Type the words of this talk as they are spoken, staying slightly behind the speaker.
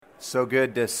So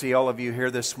good to see all of you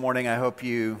here this morning. I hope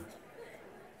you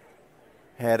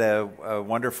had a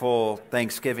wonderful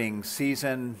Thanksgiving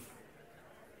season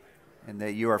and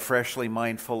that you are freshly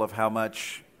mindful of how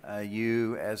much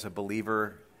you as a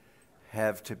believer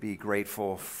have to be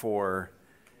grateful for.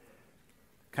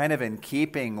 Kind of in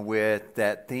keeping with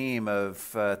that theme of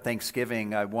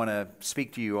Thanksgiving, I want to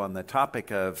speak to you on the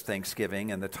topic of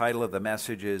Thanksgiving, and the title of the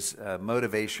message is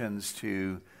Motivations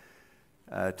to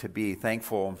be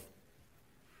Thankful.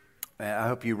 I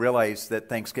hope you realize that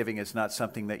Thanksgiving is not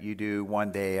something that you do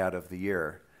one day out of the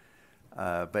year,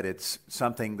 but it's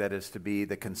something that is to be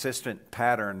the consistent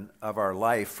pattern of our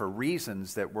life for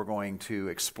reasons that we're going to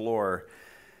explore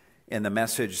in the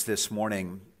message this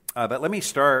morning. But let me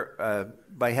start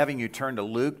by having you turn to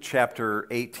Luke chapter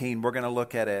 18. We're going to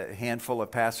look at a handful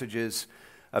of passages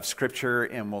of Scripture,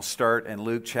 and we'll start in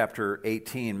Luke chapter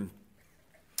 18.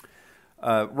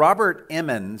 Robert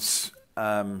Emmons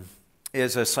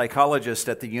is a psychologist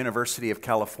at the University of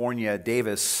California,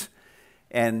 Davis,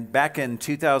 and back in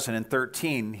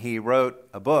 2013, he wrote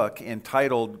a book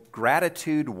entitled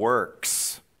Gratitude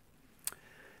Works.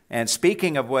 And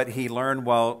speaking of what he learned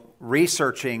while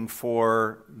researching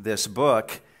for this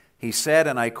book, he said,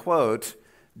 and I quote,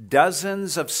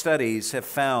 "Dozens of studies have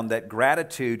found that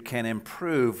gratitude can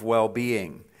improve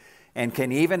well-being and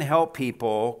can even help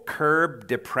people curb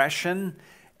depression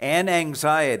and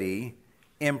anxiety,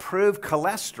 improve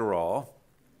cholesterol,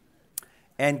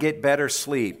 and get better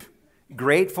sleep.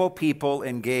 Grateful people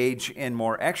engage in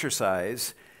more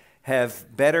exercise, have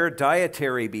better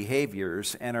dietary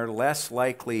behaviors, and are less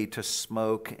likely to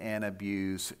smoke and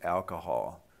abuse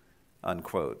alcohol,"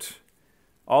 unquote.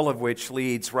 All of which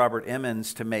leads Robert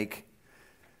Emmons to make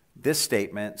this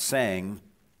statement saying,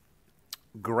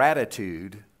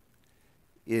 "Gratitude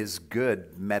is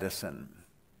good medicine."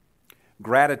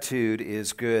 Gratitude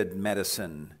is good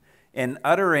medicine. In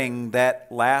uttering that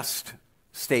last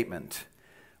statement,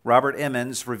 Robert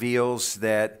Emmons reveals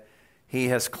that he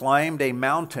has climbed a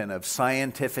mountain of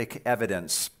scientific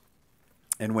evidence.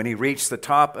 And when he reached the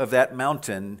top of that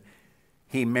mountain,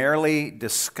 he merely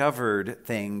discovered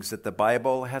things that the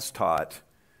Bible has taught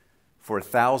for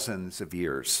thousands of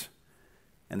years.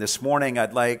 And this morning,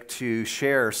 I'd like to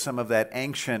share some of that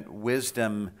ancient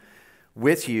wisdom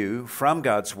with you from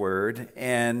God's Word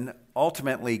and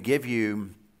ultimately give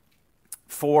you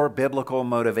 4 biblical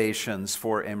motivations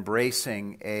for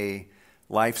embracing a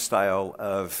lifestyle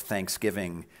of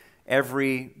thanksgiving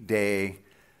every day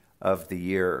of the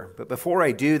year. But before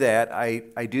I do that,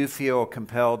 I do feel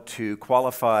compelled to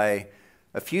qualify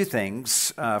a few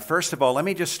things. First of all, let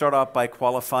me just start off by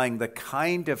qualifying the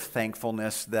kind of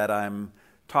thankfulness that I'm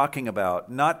talking about.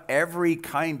 Not every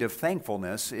kind of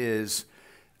thankfulness is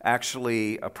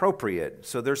actually appropriate.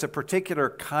 So there's a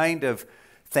particular kind of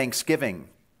thanksgiving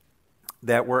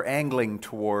that we're angling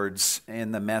towards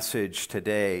in the message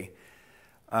today.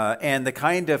 And the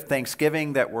kind of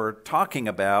thanksgiving that we're talking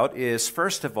about is,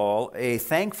 first of all, a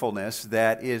thankfulness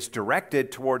that is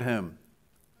directed toward whom?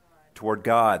 Toward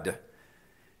God.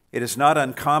 It is not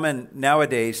uncommon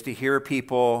nowadays to hear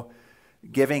people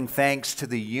giving thanks to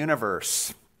the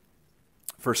universe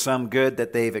for some good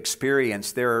that they've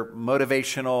experienced. There are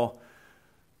motivational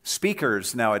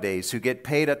speakers nowadays who get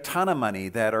paid a ton of money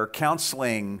that are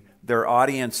counseling their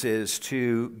audiences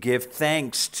to give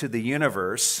thanks to the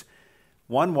universe.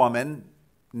 One woman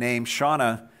named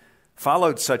Shauna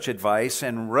followed such advice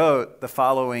and wrote the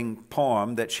following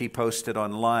poem that she posted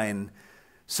online,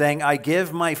 saying, "I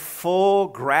give my full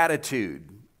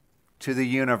gratitude to the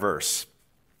universe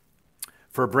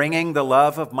for bringing the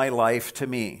love of my life to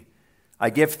me. I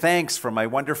give thanks for my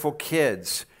wonderful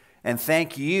kids and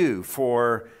thank you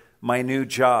for my new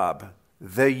job.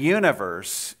 The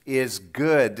universe is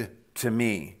good to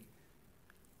me.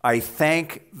 I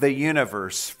thank the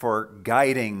universe for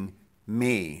guiding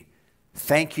me.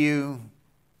 Thank you,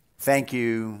 thank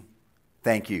you,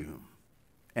 thank you."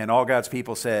 And all God's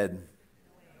people said,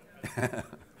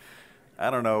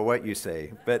 I don't know what you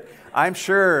say, but I'm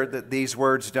sure that these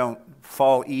words don't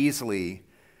fall easily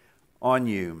on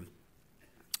you.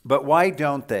 But why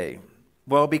don't they?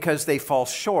 Well, because they fall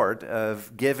short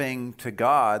of giving to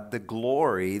God the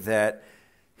glory that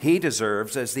He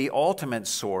deserves as the ultimate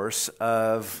source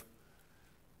of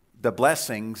the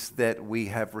blessings that we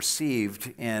have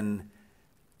received in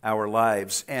our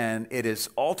lives. And it is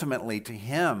ultimately to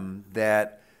Him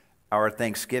that our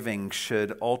thanksgiving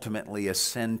should ultimately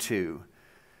ascend to.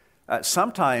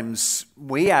 Sometimes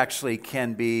we actually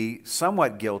can be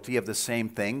somewhat guilty of the same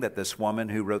thing that this woman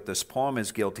who wrote this poem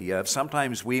is guilty of.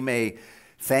 Sometimes we may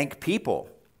thank people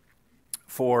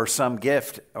for some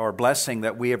gift or blessing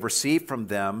that we have received from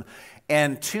them,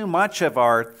 And too much of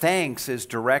our thanks is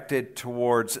directed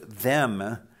towards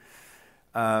them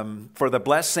for the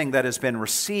blessing that has been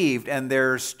received, and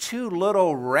there's too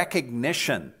little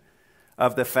recognition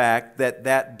of the fact that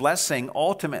that blessing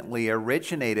ultimately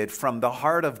originated from the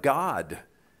heart of God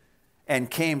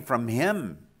and came from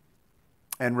Him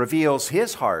and reveals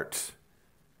His heart,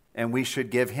 and we should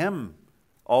give Him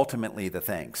ultimately the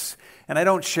thanks. And I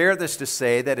don't share this to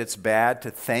say that it's bad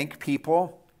to thank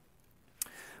people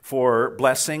for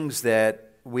blessings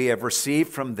that we have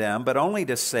received from them, but only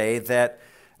to say that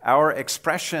our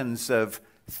expressions of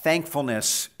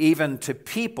thankfulness, even to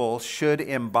people, should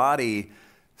embody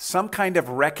some kind of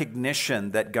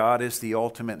recognition that God is the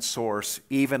ultimate source,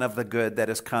 even of the good that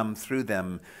has come through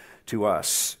them to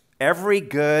us. Every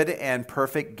good and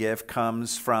perfect gift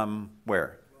comes from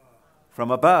where?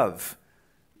 From above,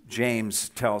 James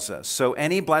tells us. So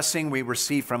any blessing we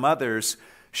receive from others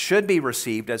should be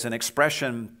received as an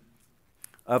expression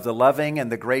of the loving and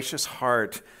the gracious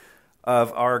heart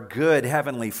of our good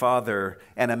Heavenly Father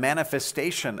and a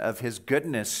manifestation of His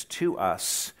goodness to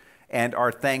us, and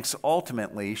our thanks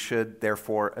ultimately should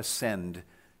therefore ascend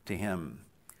to Him.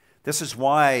 This is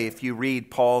why, if you read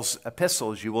Paul's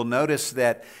epistles, you will notice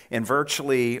that in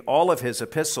virtually all of his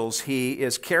epistles, he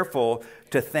is careful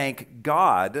to thank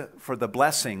God for the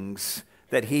blessings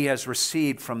that he has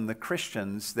received from the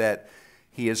Christians that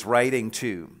he is writing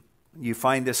to. You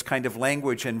find this kind of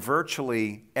language in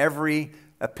virtually every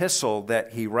epistle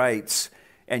that he writes,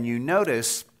 and you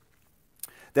notice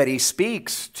that he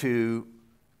speaks to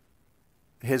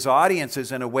his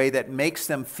audiences in a way that makes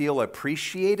them feel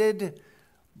appreciated,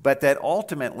 but that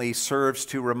ultimately serves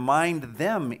to remind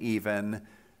them even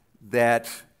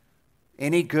that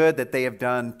any good that they have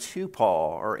done to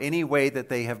Paul or any way that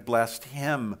they have blessed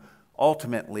him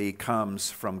ultimately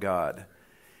comes from God.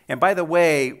 And by the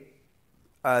way,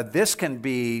 this can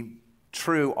be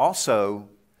true also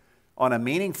on a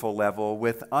meaningful level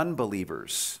with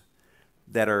unbelievers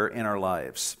that are in our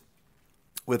lives,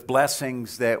 with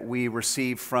blessings that we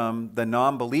receive from the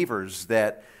non-believers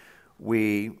that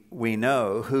we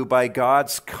know, who by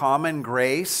God's common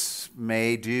grace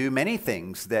may do many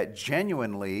things that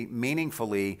genuinely,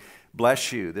 meaningfully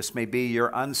bless you. This may be your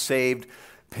unsaved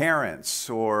parents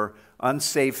or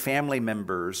unsaved family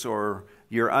members or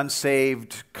your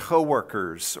unsaved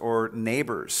coworkers or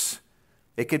neighbors.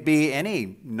 It could be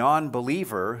any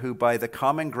non-believer who by the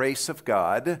common grace of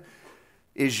God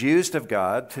is used of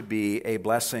God to be a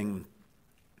blessing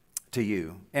to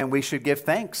you. And we should give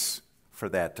thanks for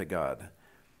that to God.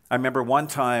 I remember one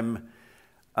time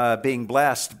being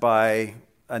blessed by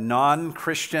a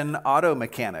non-Christian auto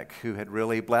mechanic who had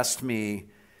really blessed me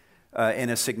in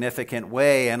a significant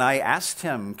way. And I asked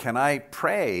him, can I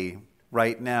pray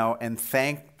right now and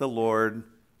thank the Lord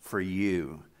for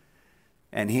you?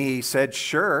 And he said,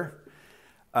 sure.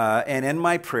 And in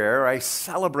my prayer, I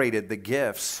celebrated the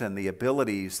gifts and the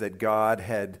abilities that God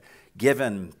had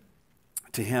given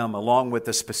to him, along with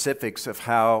the specifics of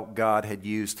how God had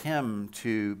used him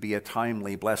to be a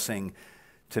timely blessing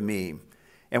to me.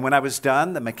 And when I was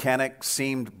done, the mechanic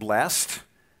seemed blessed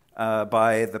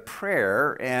by the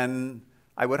prayer, and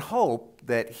I would hope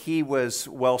that he was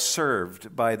well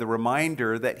served by the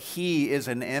reminder that he is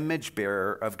an image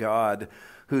bearer of God,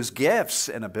 whose gifts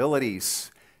and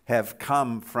abilities have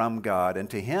come from God, and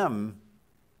to him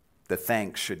the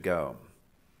thanks should go.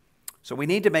 So we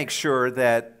need to make sure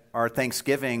that our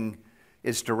thanksgiving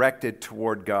is directed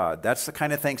toward God. That's the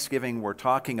kind of thanksgiving we're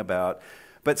talking about.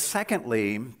 But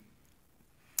secondly,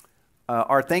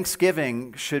 our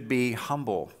thanksgiving should be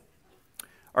humble.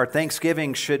 Our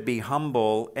thanksgiving should be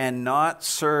humble and not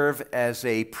serve as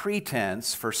a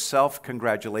pretense for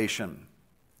self-congratulation.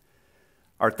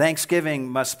 Our thanksgiving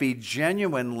must be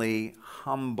genuinely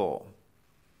humble.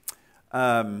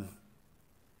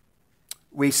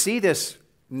 We see this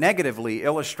negatively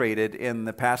illustrated in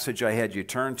the passage I had you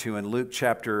turn to in Luke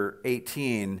chapter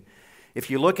 18. If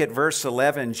you look at verse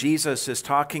 11, Jesus is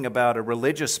talking about a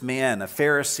religious man, a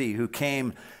Pharisee, who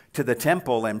came to the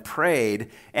temple and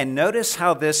prayed. And notice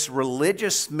how this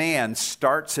religious man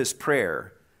starts his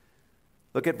prayer.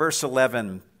 Look at verse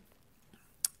 11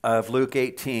 of Luke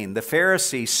 18. The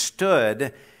Pharisee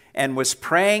stood and was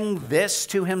praying this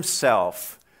to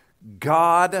himself: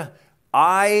 God,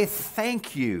 I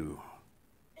thank you.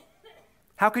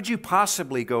 How could you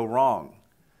possibly go wrong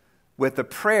with a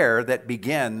prayer that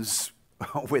begins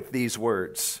with these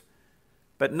words?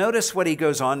 But notice what he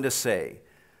goes on to say.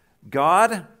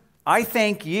 God, I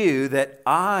thank you that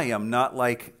I am not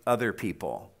like other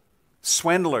people,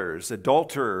 swindlers,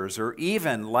 adulterers, or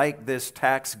even like this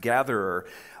tax gatherer.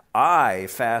 I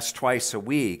fast twice a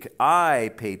week.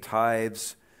 I pay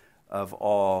tithes of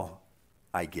all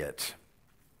I get.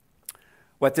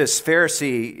 What this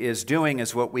Pharisee is doing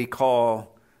is what we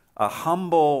call a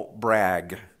humble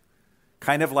brag,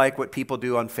 kind of like what people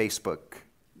do on Facebook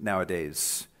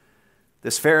nowadays.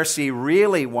 This Pharisee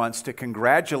really wants to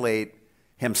congratulate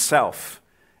himself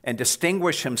and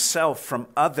distinguish himself from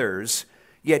others,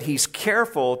 yet he's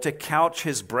careful to couch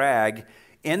his brag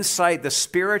inside the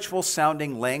spiritual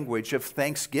sounding language of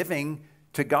thanksgiving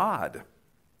to God.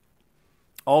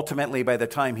 Ultimately, by the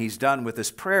time he's done with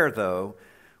his prayer, though,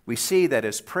 we see that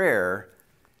his prayer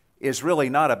is really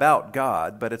not about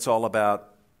God, but it's all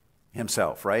about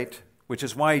himself, right? Which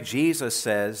is why Jesus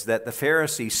says that the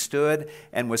Pharisee stood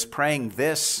and was praying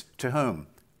this to whom?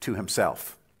 To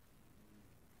himself.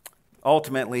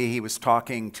 Ultimately, he was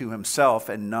talking to himself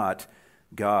and not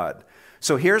God.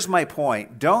 So here's my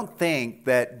point. Don't think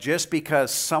that just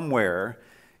because somewhere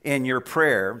in your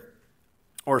prayer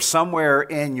or somewhere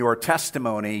in your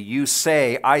testimony you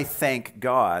say, I thank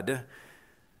God,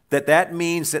 that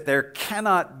means that there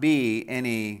cannot be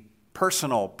any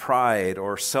personal pride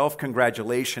or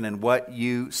self-congratulation in what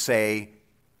you say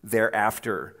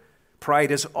thereafter.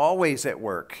 Pride is always at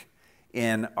work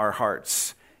in our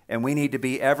hearts, and we need to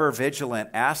be ever vigilant,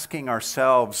 asking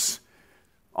ourselves,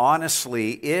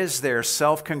 honestly, is there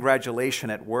self-congratulation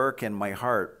at work in my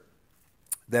heart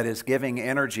that is giving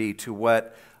energy to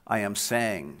what I am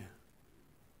saying?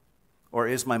 Or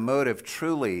is my motive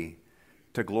truly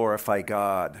to glorify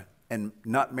God and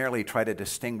not merely try to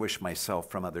distinguish myself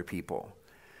from other people?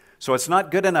 So it's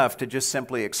not good enough to just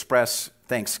simply express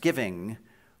thanksgiving.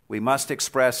 We must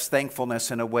express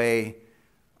thankfulness in a way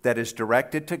that is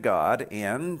directed to God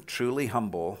and truly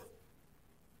humble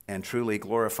and truly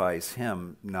glorifies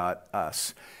Him, not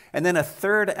us. And then a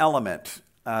third element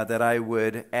that I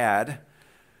would add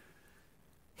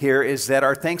here is that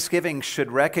our thanksgiving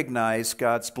should recognize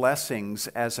God's blessings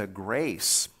as a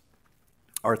grace.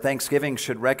 Our thanksgiving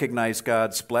should recognize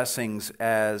God's blessings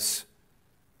as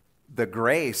the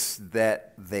grace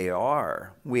that they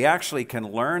are. We actually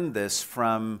can learn this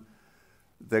from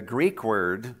the Greek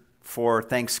word for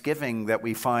thanksgiving that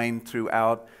we find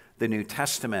throughout the New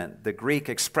Testament. The Greek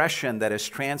expression that is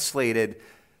translated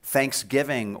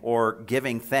thanksgiving or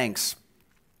giving thanks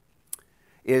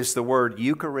is the word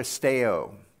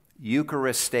Eucharisteo.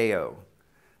 Eucharisteo.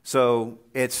 So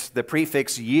it's the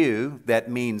prefix eu that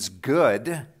means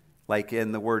good, like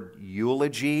in the word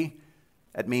eulogy.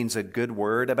 It means a good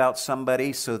word about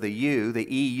somebody. So the eu,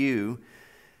 the EU,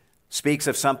 speaks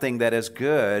of something that is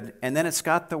good. And then it's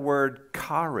got the word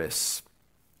charis,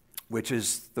 which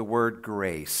is the word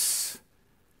grace.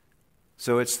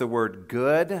 So it's the word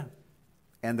good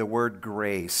and the word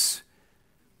grace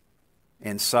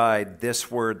inside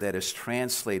this word that is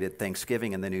translated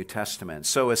thanksgiving in the New Testament.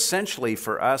 So essentially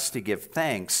for us to give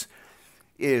thanks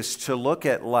is to look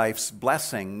at life's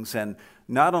blessings and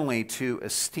not only to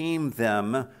esteem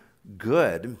them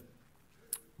good,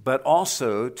 but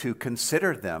also to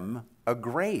consider them a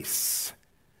grace.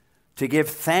 To give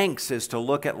thanks is to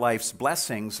look at life's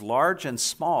blessings, large and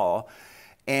small,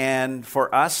 and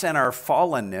for us and our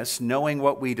fallenness, knowing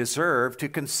what we deserve, to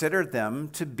consider them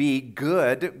to be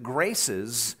good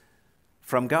graces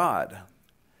from God.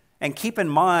 And keep in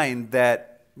mind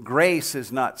that grace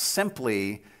is not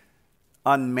simply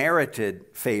unmerited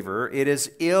favor, it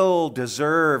is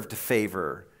ill-deserved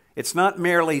favor. It's not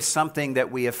merely something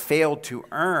that we have failed to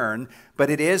earn, but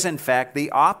it is, in fact, the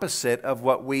opposite of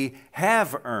what we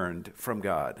have earned from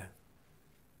God.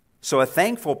 So a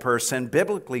thankful person,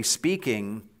 biblically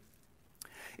speaking,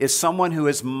 is someone who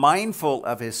is mindful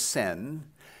of his sin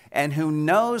and who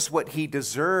knows what he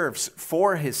deserves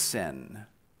for his sin.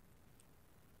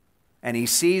 And he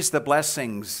sees the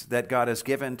blessings that God has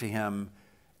given to him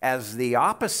as the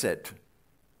opposite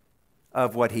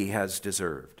of what he has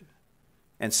deserved.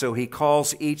 And so he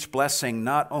calls each blessing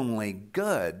not only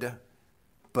good,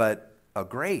 but a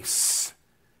grace,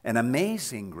 an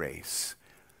amazing grace,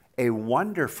 a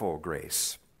wonderful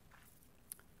grace.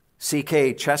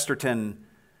 C.K. Chesterton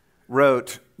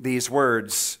wrote these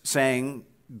words saying,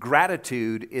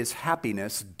 "Gratitude is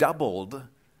happiness doubled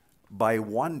by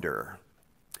wonder."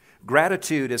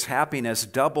 Gratitude is happiness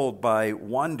doubled by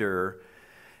wonder,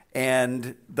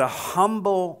 and the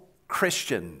humble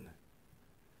Christian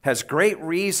has great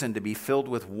reason to be filled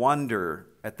with wonder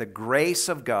at the grace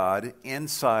of God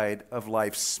inside of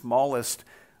life's smallest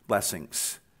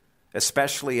blessings,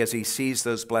 especially as he sees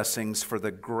those blessings for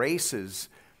the graces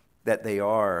that they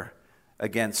are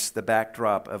against the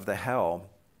backdrop of the hell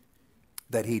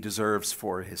that he deserves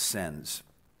for his sins.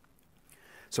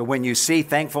 So when you see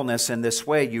thankfulness in this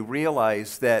way, you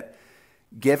realize that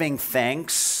giving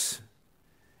thanks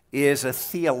is a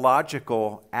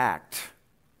theological act.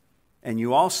 And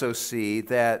you also see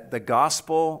that the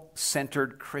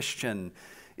gospel-centered Christian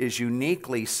is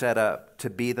uniquely set up to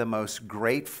be the most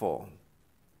grateful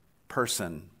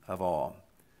person of all.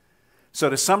 So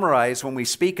to summarize, when we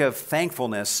speak of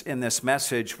thankfulness in this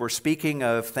message, we're speaking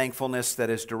of thankfulness that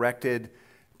is directed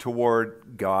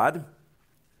toward God,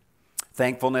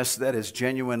 thankfulness that is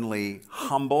genuinely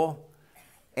humble,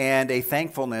 and a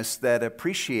thankfulness that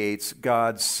appreciates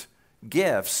God's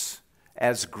gifts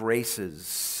as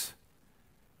graces.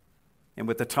 And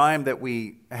with the time that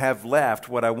we have left,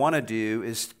 what I want to do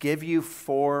is give you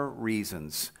 4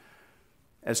 reasons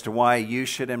as to why you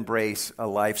should embrace a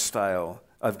lifestyle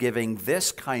of giving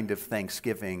this kind of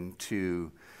thanksgiving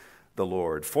to the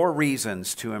Lord. 4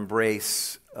 reasons to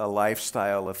embrace a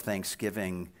lifestyle of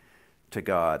thanksgiving to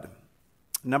God.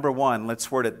 Number 1, let's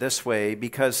word it this way: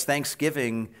 because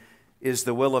thanksgiving is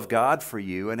the will of God for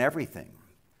you in everything.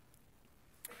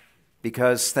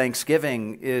 Because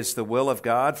thanksgiving is the will of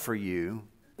God for you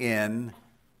in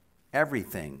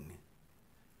everything.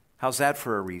 How's that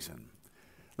for a reason?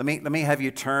 Let me have you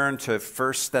turn to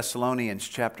 1 Thessalonians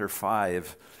chapter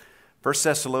 5. 1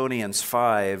 Thessalonians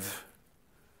 5,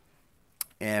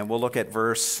 and we'll look at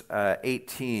verse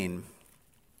 18,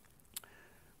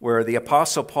 where the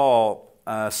Apostle Paul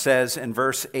says in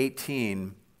verse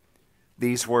 18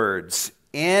 these words: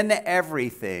 "In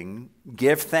everything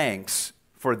give thanks,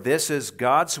 for this is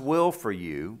God's will for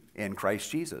you in Christ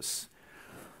Jesus."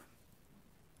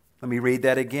 Let me read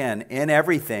that again. "In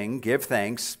everything give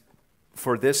thanks,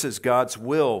 for this is God's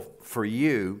will for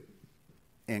you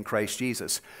in Christ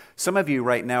Jesus." Some of you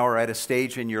right now are at a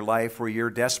stage in your life where you're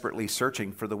desperately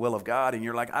searching for the will of God, and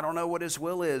you're like, I don't know what His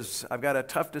will is. I've got a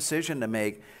tough decision to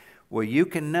make. Well, you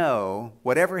can know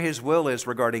whatever His will is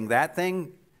regarding that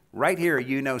thing, right here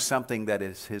you know something that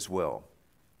is His will.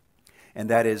 And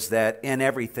that is that in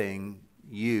everything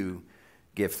you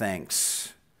give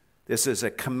thanks. This is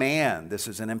a command. This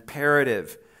is an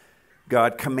imperative.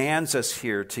 God commands us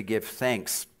here to give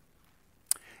thanks.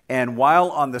 And while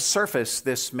on the surface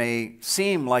this may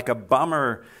seem like a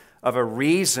bummer of a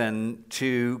reason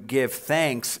to give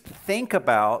thanks, think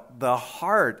about the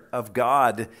heart of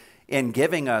God in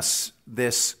giving us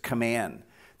this command.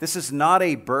 This is not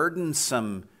a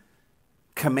burdensome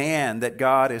command that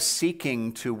God is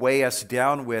seeking to weigh us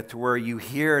down with, to where you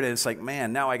hear it and it's like,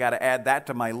 man, now I got to add that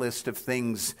to my list of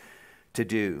things to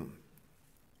do.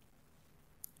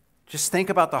 Just think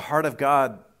about the heart of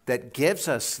God that gives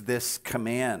us this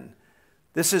command.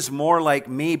 This is more like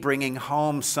me bringing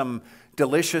home some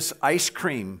delicious ice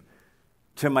cream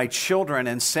to my children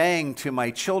and saying to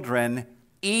my children,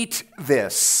 eat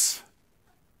this.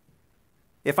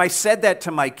 If I said that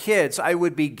to my kids, I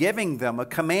would be giving them a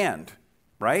command,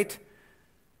 right?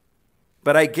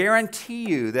 But I guarantee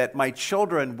you that my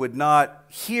children would not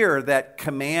hear that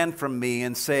command from me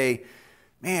and say,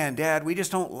 man, Dad, we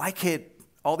just don't like it.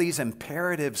 All these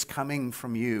imperatives coming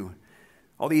from you,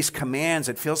 all these commands,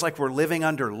 it feels like we're living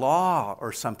under law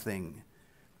or something.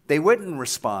 They wouldn't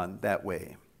respond that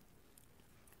way.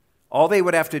 All they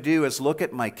would have to do is look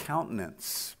at my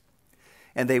countenance,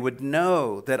 and they would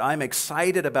know that I'm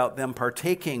excited about them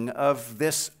partaking of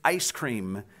this ice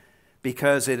cream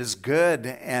because it is good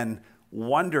and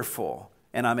wonderful,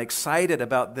 and I'm excited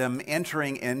about them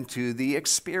entering into the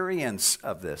experience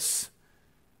of this.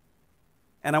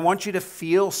 And I want you to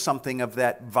feel something of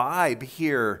that vibe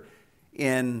here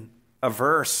in a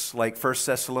verse like 1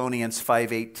 Thessalonians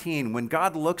 5:18. When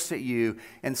God looks at you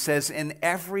and says, in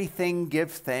everything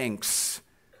give thanks,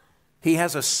 He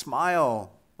has a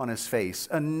smile on His face,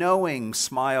 a knowing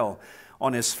smile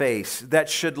on His face that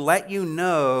should let you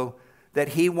know that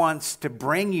He wants to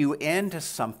bring you into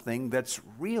something that's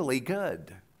really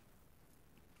good.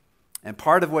 And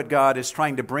part of what God is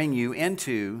trying to bring you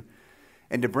into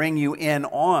and to bring you in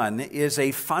on is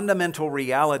a fundamental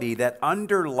reality that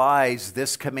underlies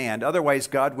this command. Otherwise,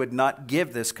 God would not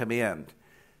give this command.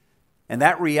 And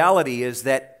that reality is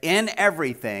that in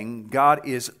everything, God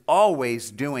is always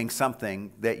doing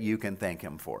something that you can thank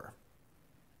Him for.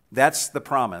 That's the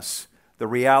promise, the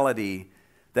reality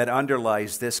that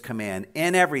underlies this command.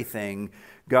 In everything,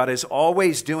 God is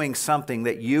always doing something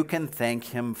that you can thank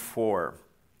Him for.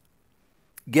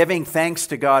 Giving thanks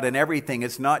to God in everything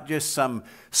is not just some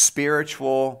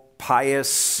spiritual,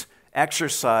 pious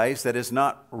exercise that is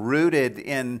not rooted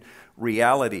in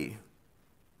reality.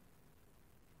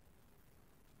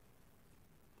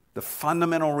 The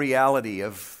fundamental reality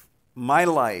of my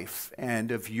life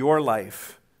and of your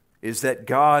life is that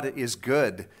God is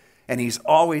good, and He's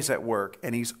always at work,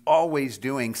 and He's always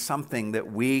doing something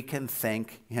that we can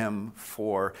thank Him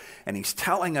for. And He's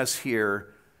telling us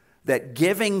here that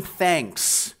giving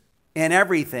thanks in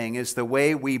everything is the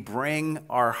way we bring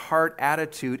our heart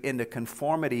attitude into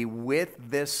conformity with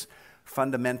this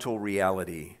fundamental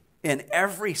reality in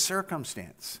every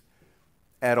circumstance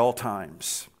at all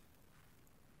times.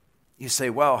 You say,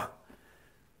 well,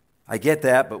 I get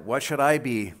that, but what should I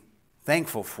be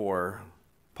thankful for?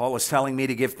 Paul is telling me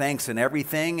to give thanks in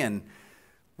everything, and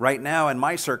right now in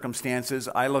my circumstances,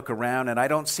 I look around and I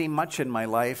don't see much in my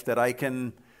life that I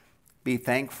can be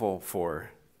thankful for.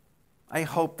 I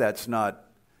hope that's not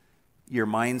your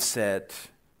mindset,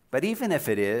 but even if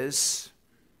it is,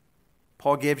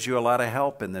 Paul gives you a lot of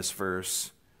help in this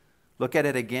verse. Look at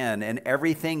it again. In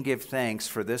everything give thanks,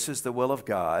 for this is the will of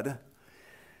God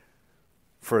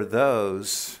for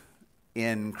those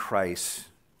in Christ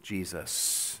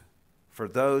Jesus. For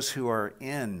those who are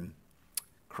in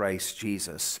Christ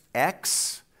Jesus.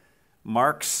 X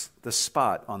marks the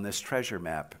spot on this treasure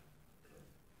map.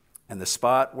 And the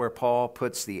spot where Paul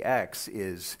puts the X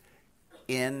is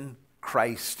in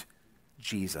Christ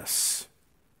Jesus.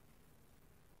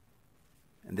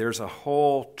 And there's a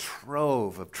whole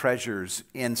trove of treasures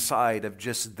inside of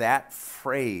just that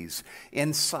phrase,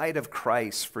 inside of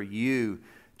Christ for you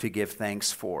to give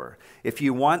thanks for. If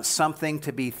you want something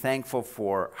to be thankful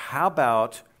for, how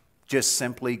about just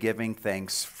simply giving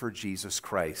thanks for Jesus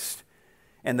Christ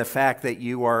and the fact that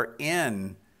you are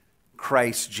in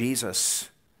Christ Jesus?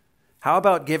 How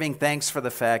about giving thanks for the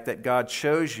fact that God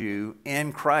chose you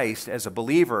in Christ as a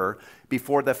believer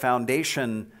before the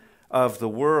foundation of the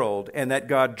world, and that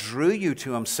God drew you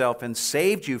to himself and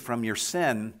saved you from your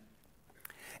sin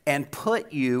and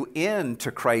put you into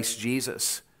Christ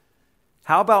Jesus?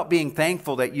 How about being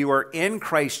thankful that you are in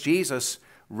Christ Jesus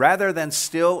rather than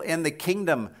still in the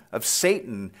kingdom of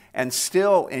Satan and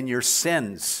still in your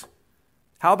sins?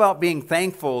 How about being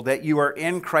thankful that you are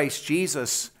in Christ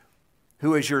Jesus,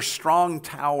 who is your strong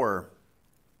tower,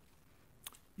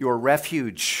 your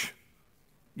refuge,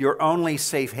 your only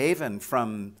safe haven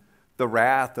from the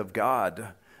wrath of God?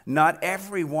 Not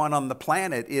everyone on the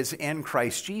planet is in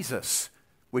Christ Jesus,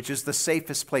 which is the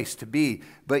safest place to be,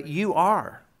 but you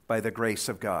are by the grace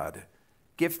of God.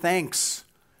 Give thanks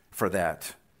for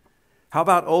that. How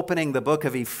about opening the book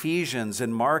of Ephesians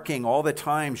and marking all the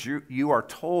times you are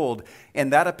told in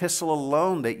that epistle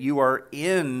alone that you are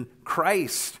in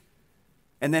Christ,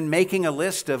 and then making a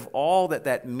list of all that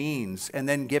that means, and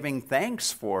then giving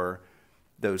thanks for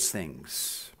those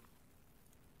things?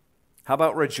 How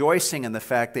about rejoicing in the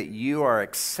fact that you are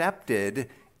accepted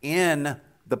in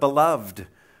the beloved,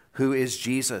 who is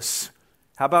Jesus?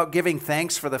 How about giving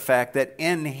thanks for the fact that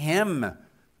in Him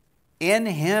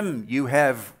you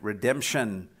have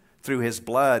redemption through His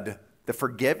blood, the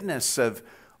forgiveness of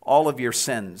all of your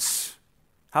sins?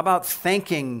 How about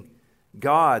thanking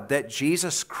God that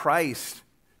Jesus Christ,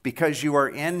 because you are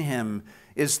in Him,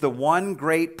 is the one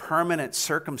great permanent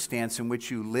circumstance in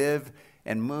which you live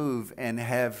and move and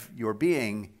have your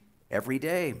being every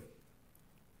day?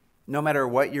 No matter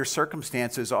what your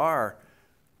circumstances are,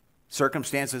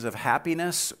 circumstances of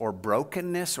happiness or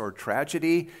brokenness or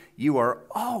tragedy, you are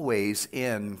always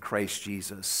in Christ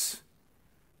Jesus.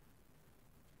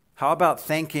 How about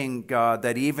thanking God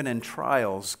that even in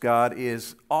trials, God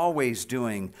is always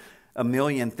doing a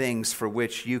million things for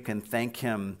which you can thank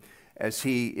Him, as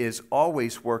He is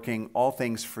always working all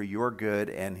things for your good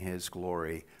and His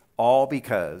glory, all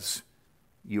because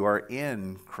you are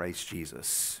in Christ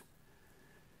Jesus.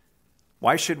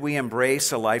 Why should we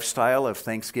embrace a lifestyle of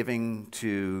thanksgiving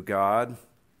to God?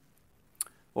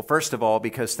 Well, first of all,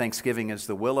 because thanksgiving is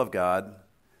the will of God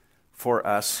for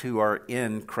us who are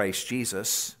in Christ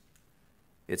Jesus.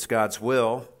 It's God's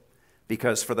will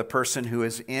because for the person who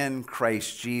is in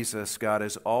Christ Jesus, God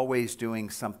is always doing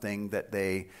something that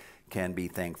they can be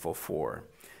thankful for.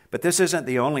 But this isn't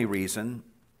the only reason.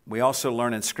 We also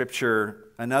learn in Scripture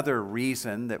another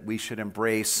reason that we should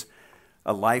embrace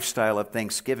a lifestyle of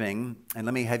thanksgiving. And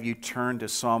let me have you turn to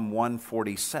Psalm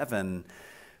 147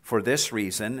 for this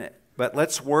reason. But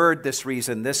let's word this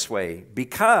reason this way: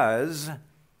 because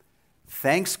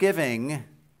thanksgiving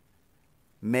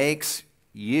makes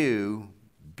you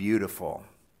beautiful.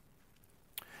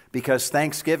 Because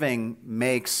thanksgiving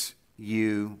makes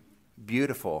you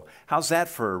beautiful. How's that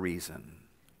for a reason?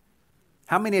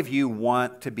 How many of you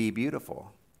want to be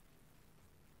beautiful?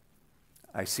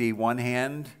 I see one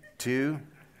hand. Two?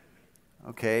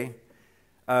 Okay.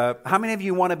 How many of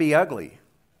you want to be ugly?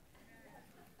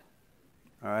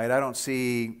 All right, I don't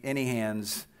see any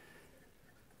hands.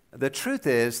 The truth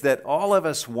is that all of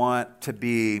us want to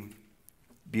be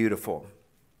beautiful.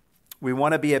 We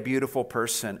want to be a beautiful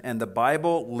person, and the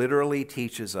Bible literally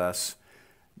teaches us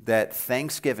that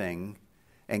thanksgiving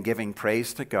and giving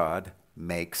praise to God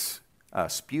makes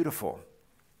us beautiful.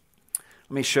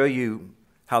 Let me show you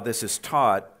how this is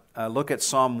taught. Look at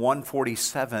Psalm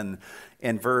 147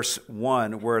 in verse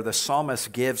 1, where the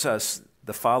psalmist gives us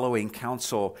the following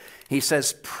counsel. He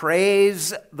says,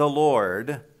 "Praise the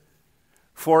Lord,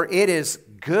 for it is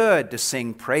good to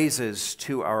sing praises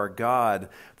to our God,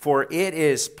 for it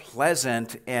is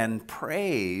pleasant and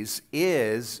praise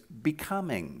is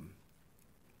becoming."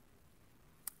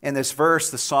 In this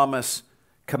verse, the psalmist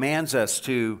commands us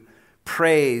to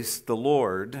praise the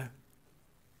Lord.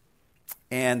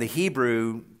 And the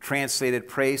Hebrew translated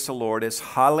praise the Lord as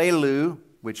hallelu,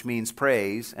 which means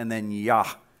praise, and then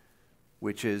Yah,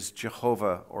 which is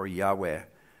Jehovah or Yahweh.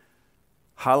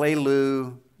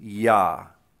 Hallelujah,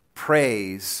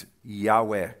 praise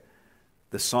Yahweh,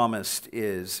 the psalmist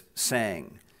is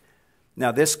saying.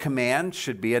 Now, this command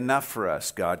should be enough for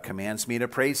us. God commands me to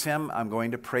praise him. I'm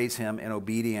going to praise him in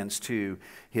obedience to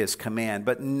his command.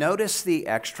 But notice the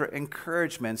extra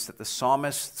encouragements that the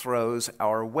psalmist throws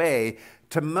our way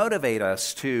to motivate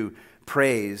us to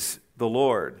praise the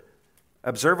Lord.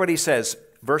 Observe what he says.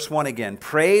 Verse 1 again.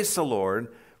 "Praise the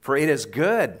Lord, for it is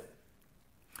good.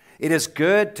 It is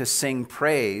good to sing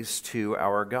praise to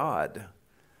our God."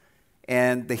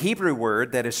 And the Hebrew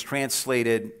word that is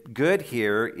translated good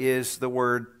here is the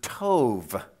word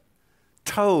tov.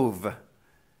 Tov.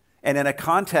 And in a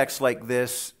context like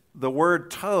this, the word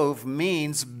tov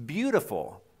means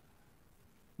beautiful.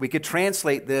 We could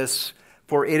translate this,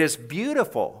 "For it is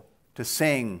beautiful to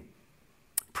sing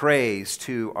praise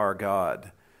to our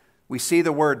God." We see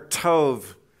the word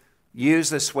tov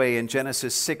used this way in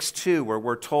Genesis 6:2, where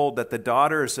we're told that the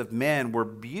daughters of men were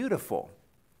beautiful.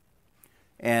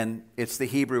 And it's the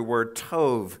Hebrew word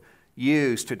tov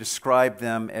used to describe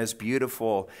them as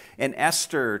beautiful. In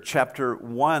Esther chapter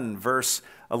 1, verse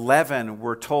 11,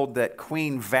 we're told that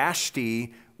Queen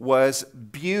Vashti was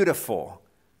beautiful.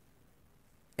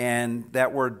 And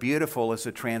that word beautiful is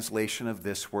a translation of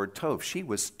this word tov. She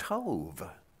was tov.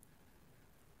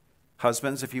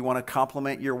 Husbands, if you want to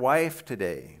compliment your wife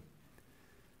today,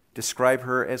 describe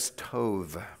her as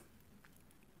tov.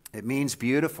 It means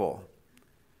beautiful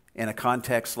in a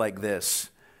context like this.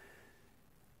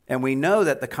 And we know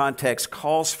that the context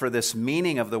calls for this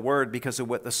meaning of the word because of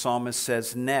what the psalmist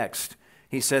says next.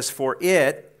 He says, "For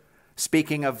it,"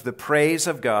 speaking of the praise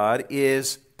of God,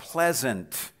 "is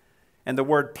pleasant." And the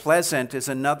word pleasant is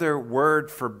another word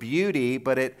for beauty,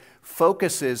 but it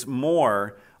focuses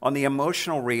more on the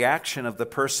emotional reaction of the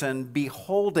person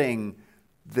beholding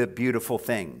the beautiful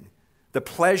thing. The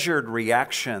pleasured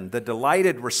reaction, the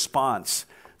delighted response,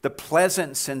 the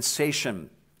pleasant sensation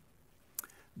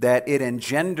that it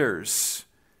engenders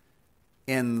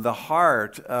in the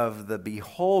heart of the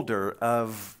beholder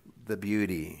of the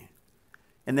beauty.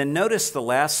 And then notice the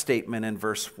last statement in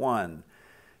verse 1.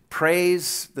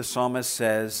 Praise, the psalmist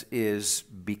says, is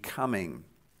becoming.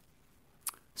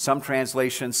 Some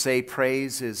translations say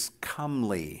praise is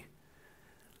comely.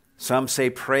 Some say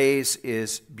praise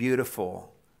is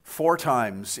beautiful. 4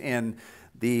 times in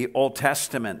the Old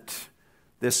Testament,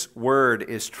 this word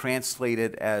is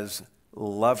translated as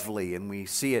lovely, and we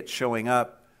see it showing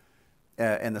up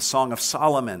in the Song of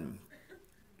Solomon,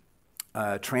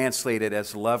 translated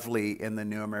as lovely in the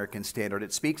New American Standard.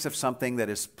 It speaks of something that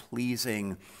is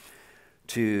pleasing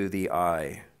to the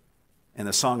eye. In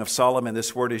the Song of Solomon,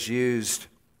 this word is used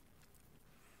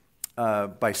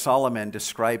by Solomon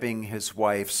describing his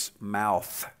wife's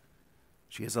mouth.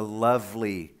 She has a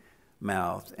lovely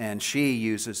mouth, and she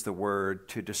uses the word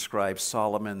to describe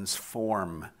Solomon's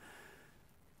form.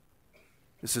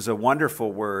 This is a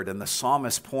wonderful word, and the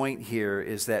psalmist's point here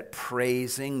is that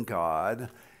praising God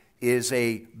is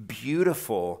a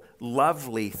beautiful,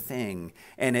 lovely thing,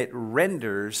 and it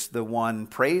renders the one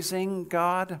praising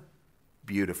God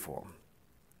beautiful.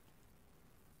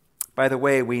 By the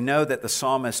way, we know that the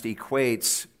psalmist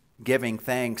equates giving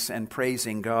thanks and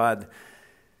praising God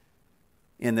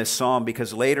in this psalm,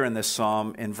 because later in this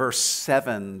psalm, in verse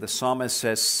 7, the psalmist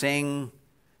says, "Sing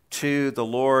to the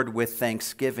Lord with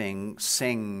thanksgiving,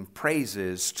 sing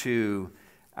praises to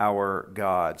our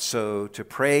God." So to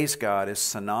praise God is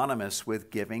synonymous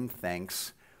with giving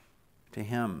thanks to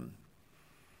him.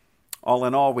 All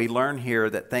in all, we learn here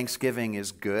that thanksgiving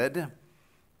is good,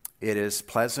 it is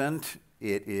pleasant,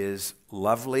 it is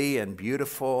lovely and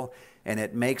beautiful, and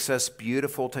it makes us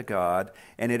beautiful to God,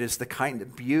 and it is the kind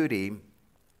of beauty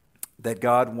that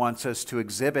God wants us to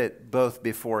exhibit both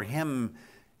before him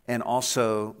and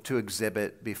also to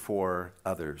exhibit before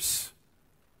others.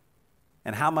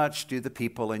 And how much do the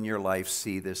people in your life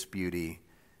see this beauty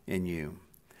in you?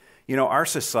 You know, our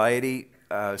society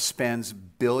spends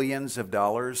billions of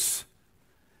dollars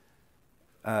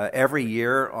every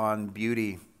year on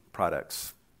beauty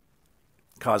products,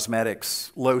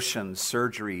 cosmetics, lotions,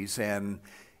 surgeries, and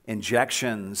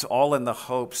injections, all in the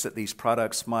hopes that these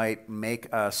products might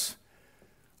make us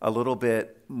a little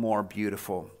bit more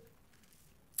beautiful.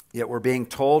 Yet we're being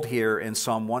told here in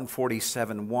Psalm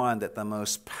 147:1 that the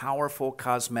most powerful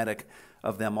cosmetic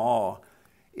of them all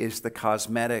is the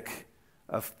cosmetic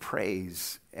of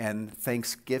praise and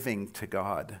thanksgiving to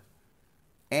God.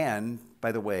 And,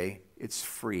 by the way, it's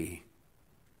free.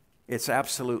 It's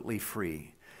absolutely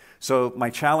free. So my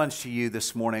challenge to you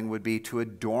this morning would be to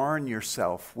adorn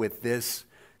yourself with this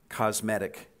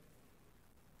cosmetic.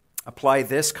 Apply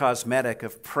this cosmetic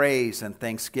of praise and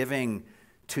thanksgiving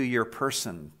to your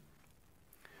person.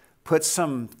 Put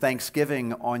some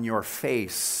thanksgiving on your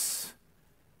face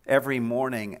every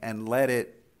morning and let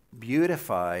it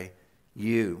beautify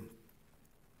you.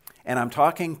 And I'm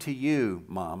talking to you,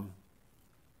 Mom,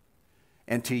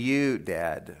 and to you,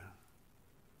 Dad.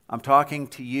 I'm talking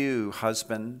to you,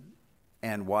 husband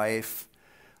and wife.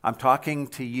 I'm talking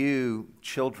to you,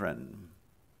 children,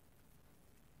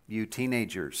 you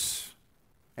teenagers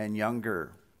and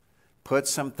younger. Put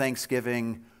some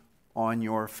thanksgiving on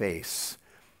your face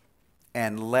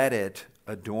and let it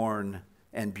adorn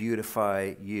and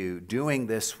beautify you. Doing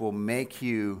this will make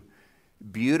you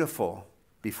beautiful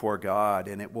before God,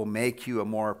 and it will make you a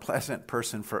more pleasant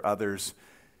person for others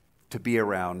to be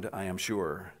around, I am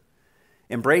sure.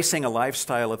 Embracing a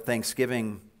lifestyle of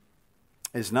thanksgiving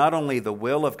is not only the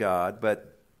will of God,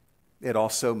 but it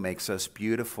also makes us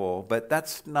beautiful. But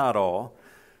that's not all.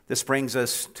 This brings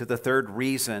us to the third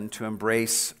reason to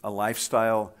embrace a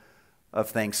lifestyle of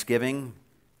thanksgiving.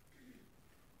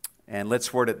 And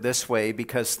let's word it this way: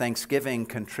 because thanksgiving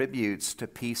contributes to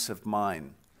peace of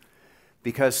mind.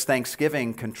 Because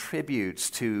thanksgiving contributes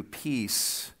to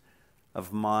peace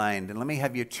of mind. And let me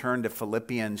have you turn to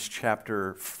Philippians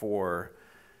chapter 4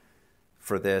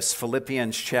 for this.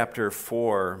 Philippians chapter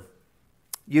 4.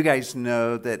 You guys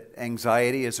know that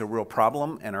anxiety is a real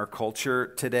problem in our culture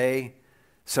today.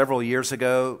 Several years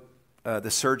ago,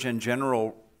 the Surgeon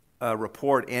General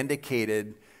report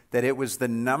indicated that it was the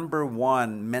number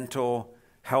one mental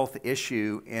health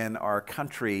issue in our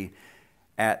country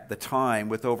at the time,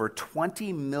 with over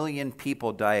 20 million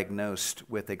people diagnosed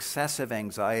with excessive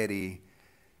anxiety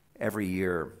every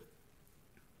year.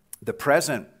 The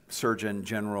present Surgeon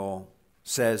General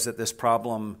says that this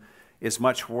problem is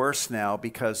much worse now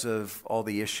because of all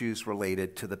the issues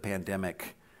related to the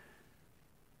pandemic.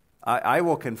 I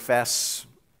will confess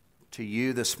to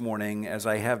you this morning, as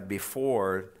I have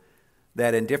before,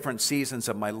 that in different seasons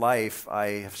of my life, I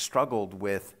have struggled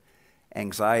with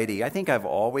anxiety. I think I've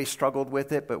always struggled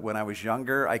with it, but when I was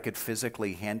younger, I could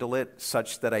physically handle it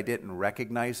such that I didn't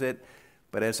recognize it.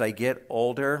 But as I get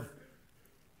older,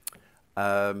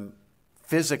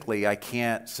 physically, I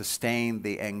can't sustain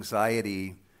the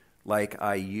anxiety like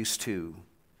I used to.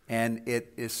 And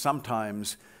it is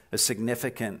sometimes a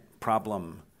significant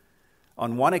problem.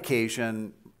 On one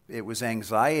occasion, it was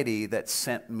anxiety that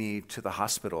sent me to the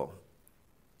hospital.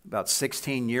 About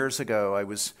 16 years ago, I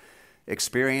was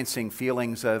experiencing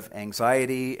feelings of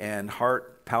anxiety and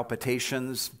heart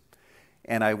palpitations,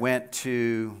 and I went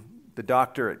to the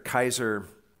doctor at Kaiser,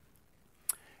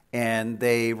 and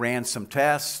they ran some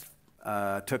tests,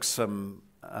 took some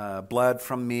blood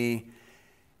from me,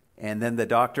 and then the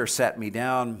doctor sat me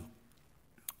down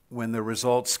when the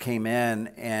results came in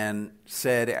and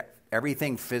said,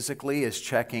 everything physically is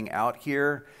checking out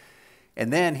here.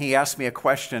 And then he asked me a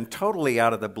question totally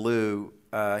out of the blue.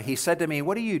 He said to me,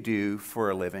 "What do you do for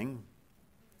a living?"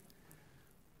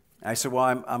 I said,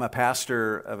 "Well, I'm a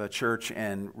pastor of a church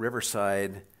in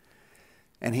Riverside."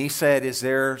 And he said, "Is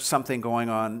there something going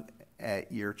on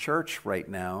at your church right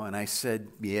now?" And I said,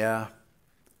 "Yeah."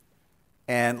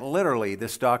 And literally,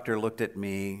 this doctor looked at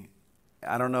me.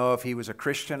 I don't know if he was a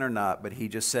Christian or not, but he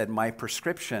just said, "My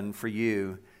prescription for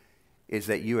you is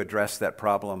that you address that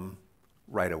problem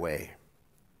right away."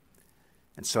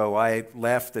 And so I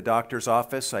left the doctor's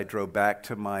office. I drove back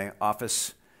to my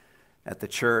office at the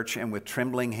church, and with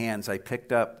trembling hands, I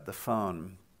picked up the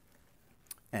phone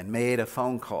and made a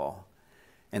phone call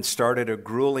and started a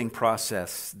grueling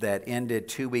process that ended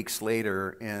 2 weeks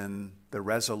later in the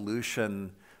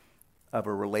resolution of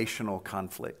a relational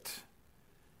conflict.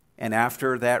 And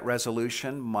after that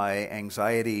resolution, my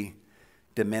anxiety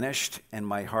diminished and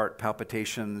my heart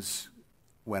palpitations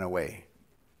went away.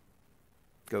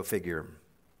 Go figure.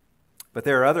 But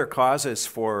there are other causes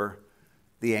for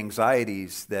the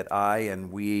anxieties that I and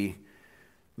we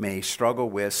may struggle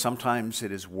with. Sometimes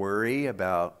it is worry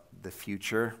about the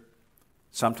future.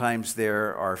 Sometimes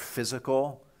there are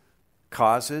physical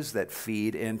causes that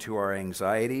feed into our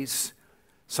anxieties.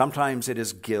 Sometimes it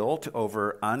is guilt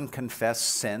over unconfessed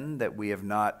sin that we have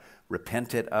not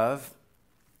repented of.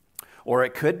 Or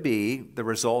it could be the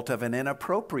result of an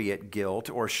inappropriate guilt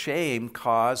or shame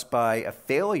caused by a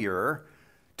failure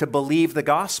to believe the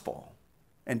gospel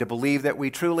and to believe that we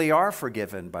truly are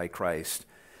forgiven by Christ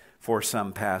for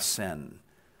some past sin.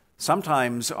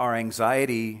 Sometimes our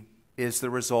anxiety is the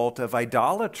result of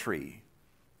idolatry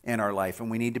in our life, and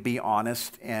we need to be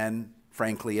honest and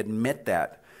frankly admit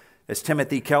that. As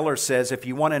Timothy Keller says, if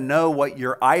you want to know what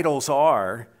your idols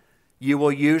are, you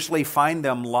will usually find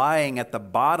them lying at the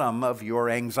bottom of your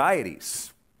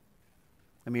anxieties.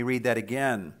 Let me read that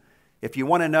again. If you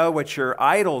want to know what your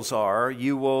idols are,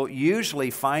 you will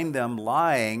usually find them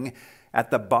lying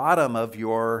at the bottom of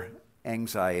your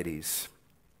anxieties.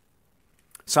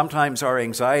 Sometimes our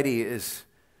anxiety is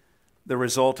the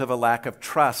result of a lack of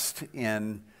trust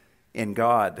in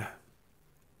God,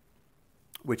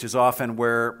 which is often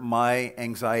where my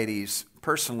anxieties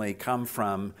personally come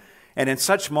from. And in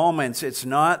such moments, it's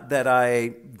not that I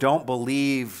don't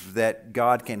believe that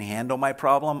God can handle my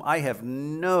problem. I have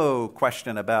no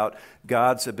question about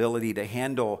God's ability to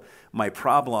handle my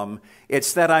problem.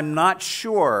 It's that I'm not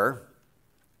sure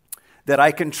that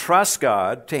I can trust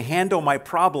God to handle my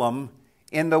problem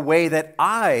in the way that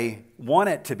I want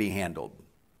it to be handled.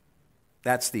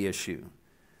 That's the issue.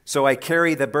 So I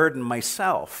carry the burden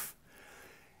myself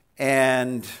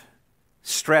and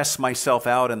stress myself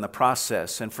out in the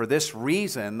process. And for this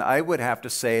reason, I would have to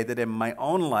say that in my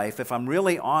own life, if I'm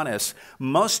really honest,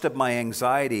 most of my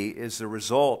anxiety is the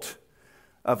result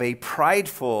of a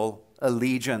prideful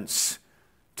allegiance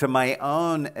to my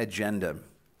own agenda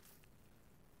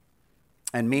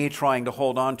and me trying to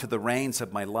hold on to the reins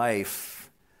of my life,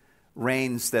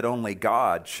 reins that only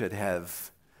God should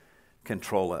have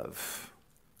control of.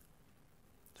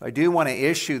 So I do want to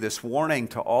issue this warning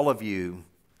to all of you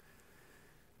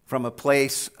from a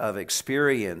place of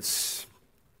experience.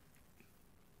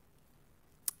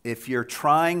 If you're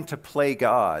trying to play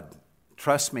God,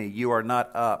 trust me, you are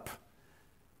not up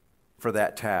for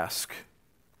that task.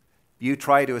 You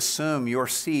try to assume your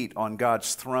seat on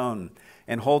God's throne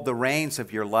and hold the reins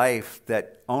of your life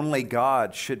that only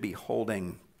God should be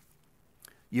holding.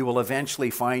 You will eventually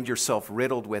find yourself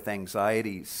riddled with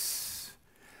anxieties.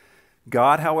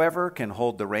 God, however, can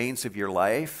hold the reins of your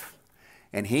life,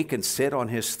 and He can sit on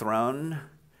His throne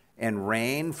and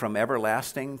reign from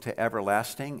everlasting to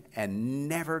everlasting and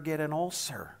never get an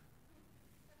ulcer.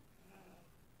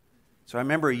 So I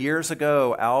remember years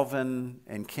ago, Alvin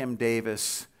and Kim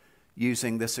Davis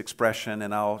using this expression,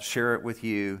 and I'll share it with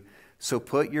you. So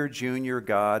put your junior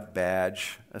God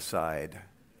badge aside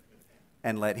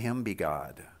and let Him be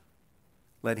God.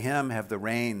 Let Him have the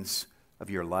reins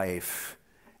of your life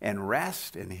and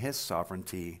rest in His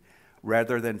sovereignty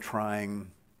rather than trying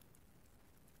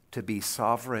to be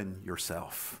sovereign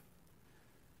yourself.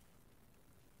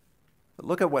 But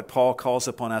look at what Paul calls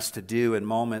upon us to do in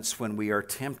moments when we are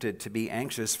tempted to be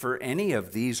anxious for any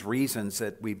of these reasons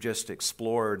that we've just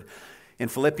explored. In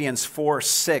Philippians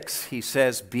 4:6, he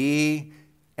says, be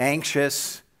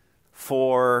anxious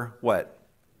for what?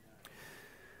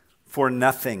 For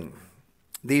nothing.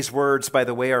 These words, by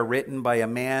the way, are written by a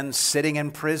man sitting in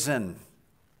prison,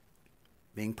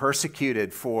 being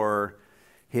persecuted for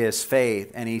his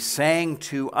faith. And he's saying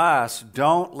to us,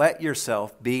 don't let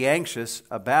yourself be anxious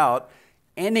about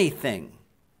anything.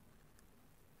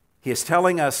 He is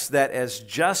telling us that as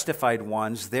justified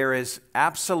ones, there is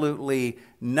absolutely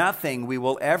nothing we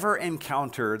will ever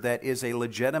encounter that is a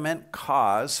legitimate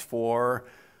cause for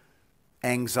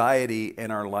anxiety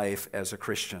in our life as a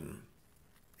Christian,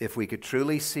 if we could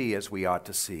truly see as we ought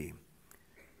to see.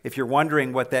 If you're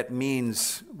wondering what that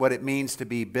means, what it means to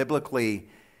be biblically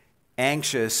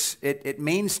anxious, it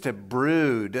means to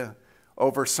brood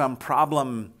over some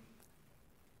problem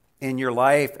in your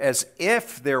life as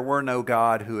if there were no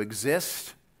God who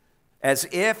exists, as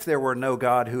if there were no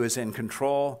God who is in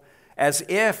control, as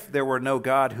if there were no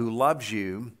God who loves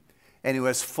you and who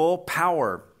has full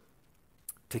power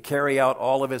to carry out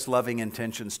all of His loving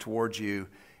intentions towards you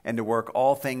and to work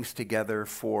all things together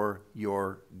for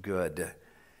your good.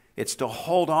 It's to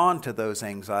hold on to those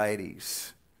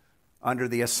anxieties under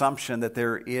the assumption that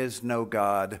there is no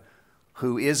God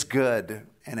who is good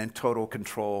and in total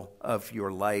control of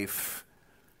your life.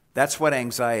 That's what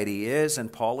anxiety is,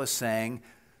 and Paul is saying,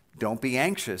 don't be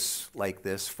anxious like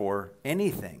this for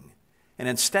anything. And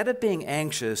instead of being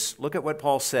anxious, look at what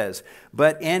Paul says,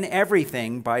 but in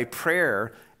everything by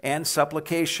prayer and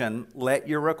supplication, let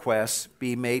your requests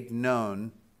be made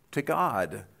known to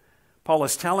God. Paul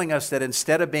is telling us that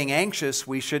instead of being anxious,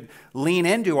 we should lean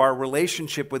into our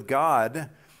relationship with God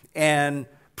and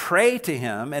pray to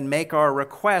Him and make our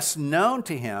requests known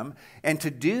to Him, and to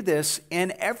do this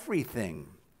in everything.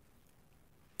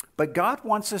 But God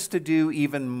wants us to do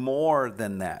even more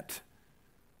than that.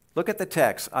 Look at the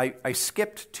text. I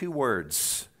skipped 2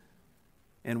 words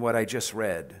in what I just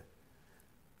read.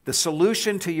 The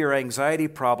solution to your anxiety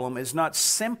problem is not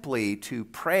simply to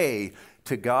pray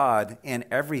to God in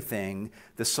everything.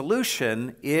 The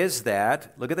solution is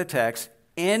that, look at the text,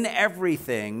 in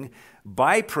everything,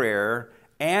 by prayer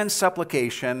and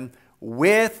supplication,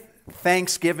 with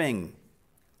thanksgiving,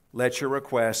 let your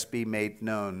requests be made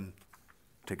known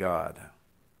to God.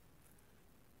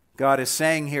 God is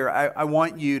saying here, I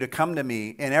want you to come to me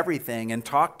in everything and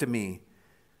talk to me.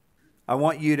 I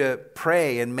want you to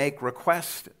pray and make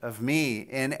request of me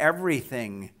in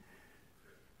everything.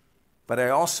 But I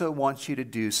also want you to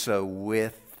do so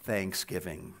with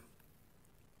thanksgiving.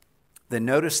 Then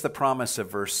notice the promise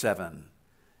of verse 7.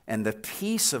 And the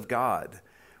peace of God,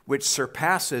 which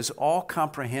surpasses all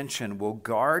comprehension, will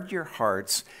guard your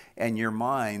hearts and your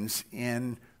minds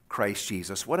in Christ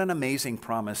Jesus. What an amazing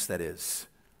promise that is.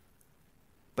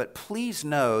 But please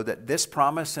know that this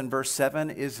promise in verse 7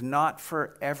 is not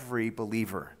for every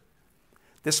believer.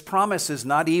 This promise is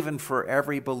not even for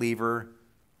every believer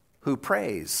who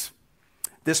prays.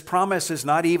 This promise is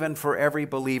not even for every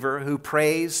believer who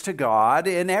prays to God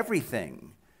in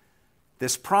everything.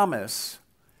 This promise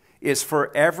is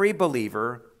for every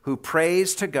believer who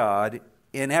prays to God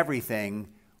in everything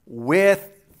with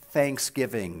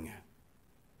thanksgiving.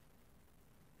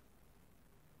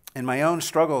 In my own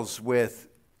struggles with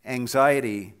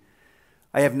anxiety,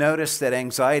 I have noticed that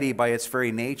anxiety by its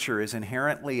very nature is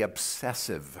inherently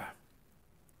obsessive.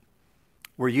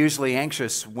 We're usually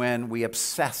anxious when we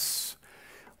obsess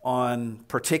on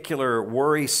particular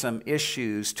worrisome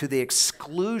issues to the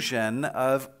exclusion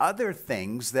of other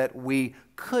things that we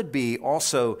could be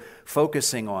also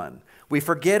focusing on. We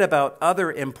forget about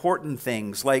other important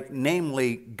things, like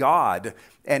namely God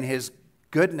and His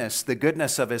goodness, the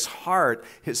goodness of His heart,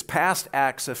 His past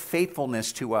acts of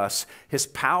faithfulness to us, His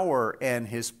power and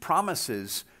His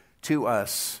promises to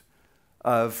us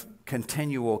of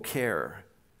continual care.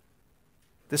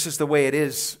 This is the way it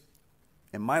is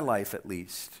in my life, at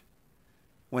least.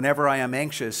 Whenever I am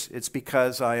anxious, it's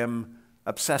because I am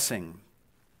obsessing.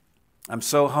 I'm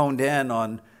so honed in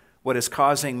on what is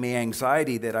causing me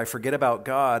anxiety that I forget about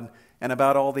God and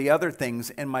about all the other things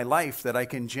in my life that I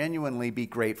can genuinely be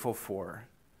grateful for.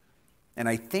 And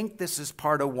I think this is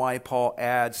part of why Paul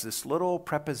adds this little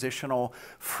prepositional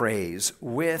phrase,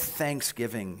 with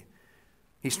thanksgiving.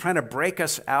 He's trying to break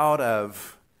us out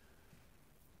of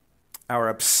our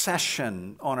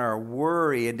obsession on our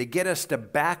worry and to get us to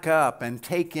back up and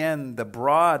take in the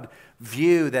broad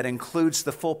view that includes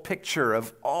the full picture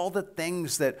of all the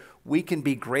things that we can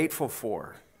be grateful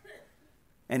for.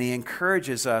 And he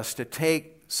encourages us to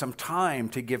take some time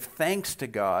to give thanks to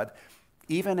God,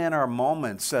 even in our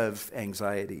moments of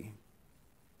anxiety.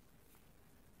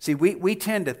 See, we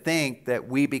tend to think that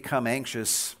we become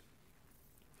anxious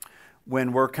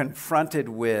when we're confronted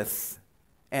with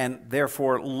and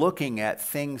therefore looking at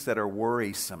things that are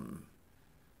worrisome.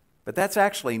 But that's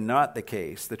actually not the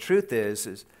case. The truth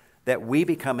is that we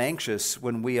become anxious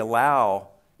when we allow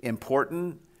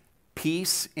important,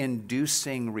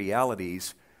 peace-inducing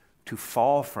realities to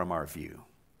fall from our view.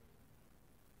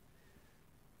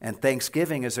 And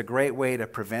Thanksgiving is a great way to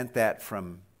prevent that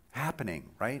from happening,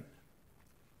 right?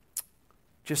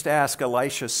 Just ask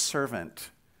Elisha's servant,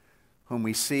 whom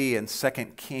we see in 2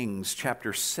 Kings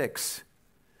chapter 6.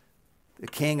 The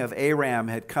king of Aram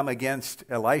had come against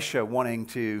Elisha wanting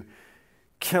to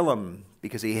kill him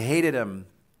because he hated him.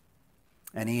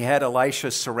 And he had Elisha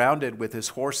surrounded with his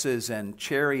horses and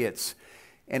chariots.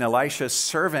 And Elisha's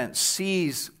servant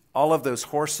sees all of those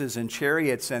horses and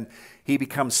chariots and he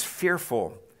becomes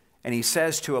fearful. And he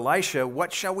says to Elisha,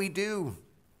 "What shall we do?"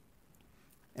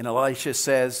 And Elisha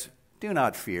says, "Do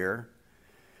not fear,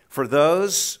 for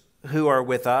those who are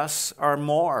with us are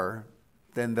more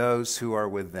than those who are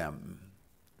with them."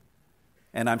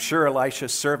 And I'm sure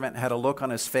Elisha's servant had a look on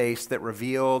his face that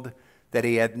revealed that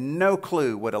he had no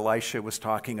clue what Elisha was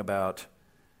talking about.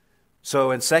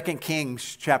 So in 2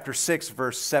 Kings chapter 6,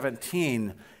 verse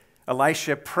 17,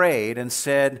 Elisha prayed and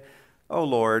said, "O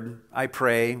Lord, I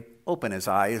pray, open his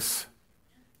eyes.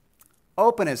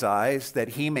 Open his eyes that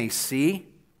he may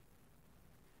see."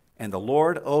 And the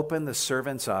Lord opened the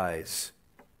servant's eyes,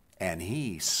 and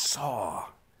he saw.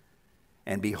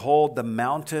 And behold, the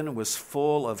mountain was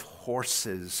full of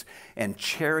horses and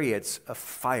chariots of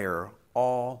fire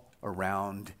all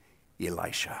around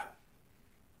Elisha.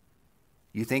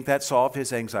 You think that solved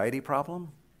his anxiety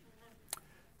problem?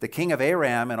 The king of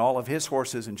Aram and all of his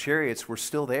horses and chariots were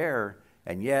still there,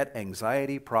 and yet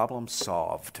anxiety problem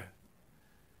solved.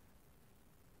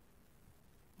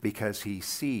 Because he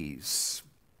sees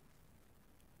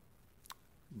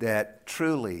that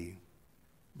truly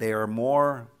there are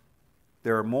more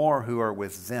who are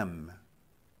with them,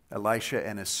 Elisha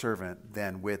and his servant,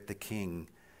 than with the king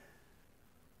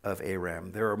of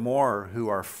Aram. There are more who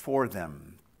are for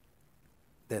them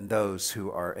than those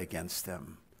who are against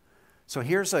them. So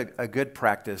here's a good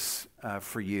practice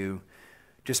for you,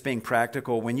 just being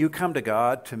practical. When you come to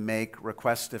God to make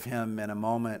request of him in a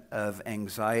moment of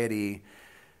anxiety,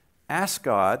 ask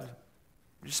God,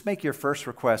 just make your first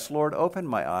request, Lord, open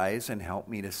my eyes and help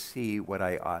me to see what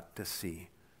I ought to see.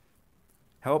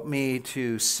 Help me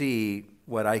to see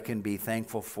what I can be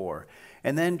thankful for.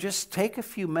 And then just take a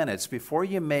few minutes before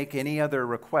you make any other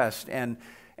request and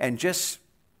just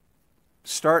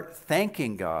start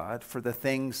thanking God for the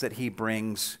things that he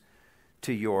brings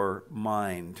to your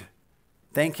mind.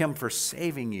 Thank him for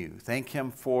saving you. Thank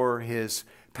him for his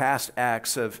past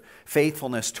acts of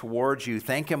faithfulness towards you.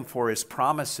 Thank him for his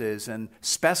promises and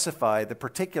specify the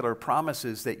particular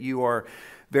promises that you are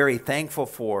very thankful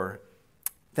for.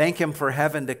 Thank him for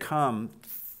heaven to come.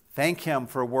 Thank him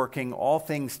for working all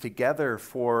things together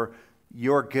for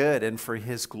your good and for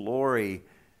his glory.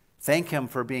 Thank him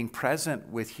for being present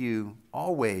with you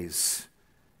always,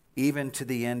 even to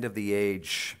the end of the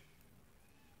age.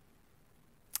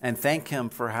 And thank him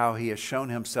for how he has shown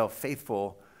himself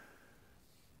faithful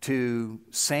to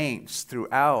saints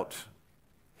throughout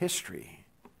history.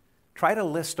 Try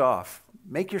to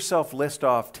make yourself list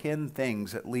off 10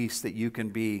 things at least that you can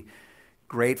be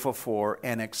grateful for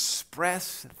and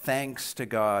express thanks to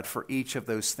God for each of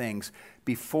those things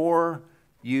before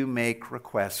you make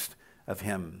request of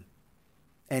him.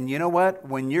 And you know what?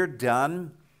 When you're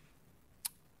done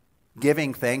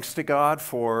giving thanks to God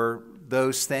for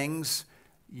those things,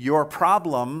 your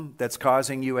problem that's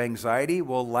causing you anxiety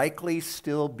will likely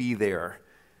still be there.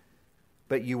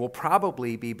 But you will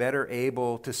probably be better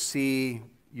able to see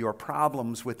your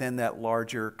problems within that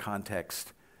larger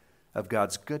context of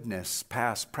God's goodness,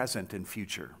 past, present, and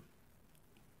future.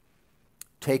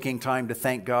 Taking time to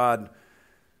thank God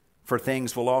for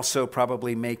things will also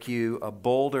probably make you a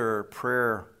bolder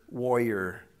prayer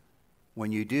warrior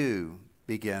when you do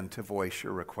begin to voice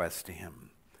your request to him.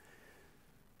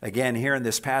 Again, here in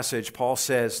this passage, Paul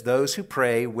says, those who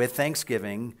pray with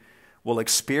thanksgiving will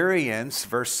experience,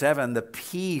 verse 7, the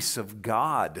peace of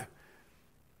God.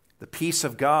 The peace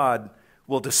of God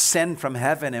will descend from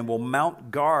heaven and will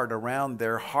mount guard around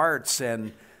their hearts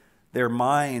and their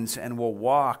minds and will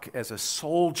walk as a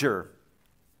soldier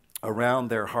around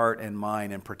their heart and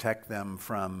mind and protect them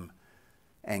from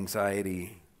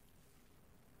anxiety.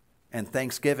 And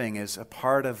thanksgiving is a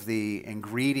part of the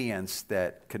ingredients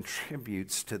that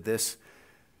contributes to this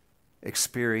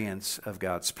experience of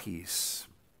God's peace.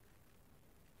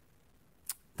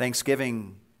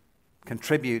 Thanksgiving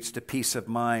contributes to peace of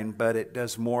mind, but it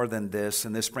does more than this.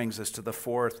 And this brings us to the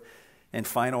fourth and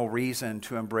final reason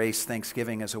to embrace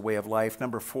thanksgiving as a way of life.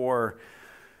 Number 4,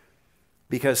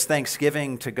 because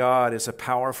thanksgiving to God is a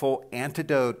powerful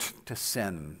antidote to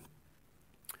sin.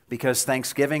 Because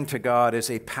thanksgiving to God is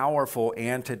a powerful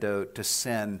antidote to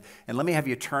sin. And let me have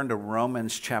you turn to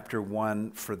Romans chapter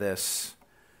 1 for this.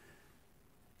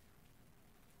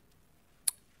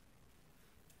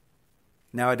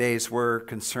 Nowadays, we're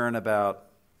concerned about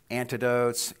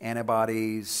antidotes,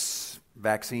 antibodies,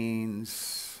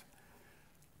 vaccines.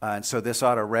 And so this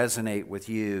ought to resonate with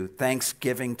you.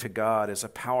 Thanksgiving to God is a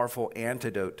powerful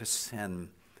antidote to sin.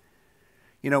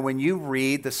 You know, when you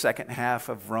read the second half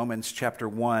of Romans chapter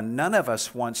 1, none of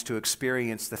us wants to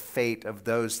experience the fate of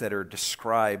those that are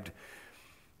described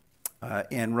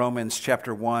in Romans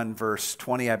chapter 1, verse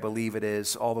 20, I believe it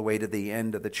is, all the way to the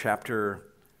end of the chapter.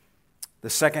 The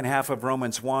second half of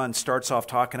Romans 1 starts off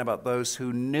talking about those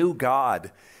who knew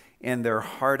God in their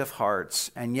heart of hearts,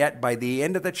 and yet by the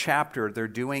end of the chapter, they're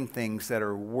doing things that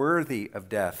are worthy of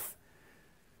death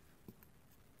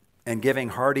and giving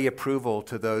hearty approval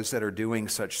to those that are doing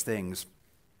such things.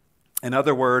 In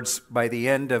other words, by the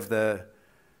end of the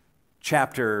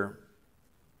chapter,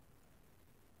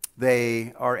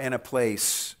 they are in a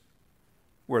place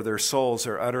where their souls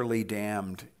are utterly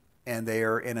damned and they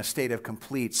are in a state of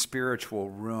complete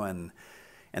spiritual ruin.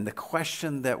 And the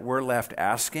question that we're left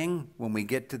asking when we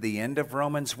get to the end of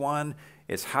Romans 1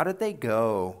 is, how did they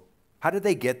go? How did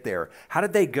they get there? How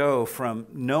did they go from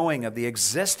knowing of the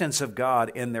existence of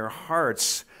God in their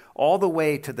hearts all the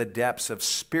way to the depths of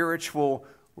spiritual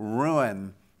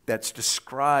ruin that's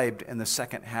described in the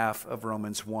second half of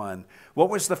Romans 1. What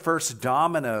was the first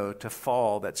domino to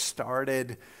fall that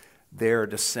started their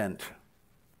descent?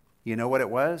 You know what it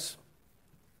was?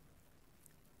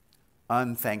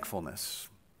 Unthankfulness.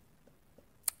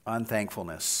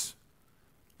 Unthankfulness.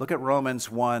 Look at Romans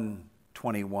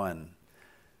 1:21.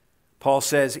 Paul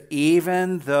says,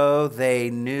 even though they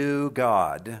knew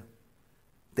God,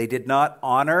 they did not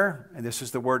honor, and this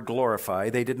is the word glorify,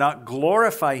 they did not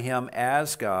glorify him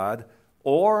as God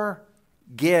or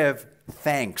give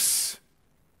thanks.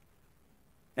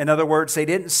 In other words, they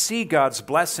didn't see God's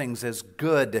blessings as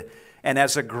good and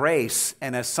as a grace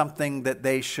and as something that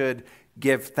they should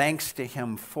give thanks to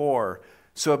him for.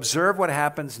 So observe what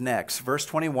happens next. Verse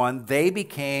 21, they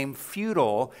became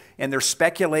futile in their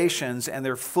speculations, and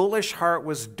their foolish heart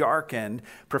was darkened.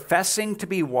 Professing to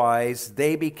be wise,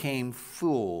 they became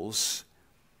fools.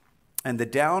 And the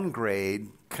downgrade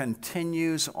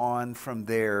continues on from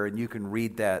there, and you can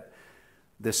read that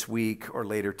this week or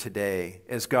later today,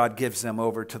 as God gives them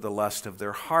over to the lust of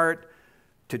their heart,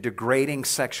 to degrading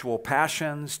sexual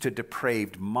passions, to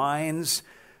depraved minds,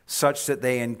 such that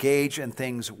they engage in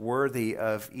things worthy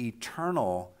of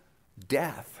eternal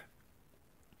death.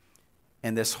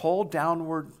 And this whole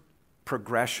downward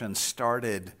progression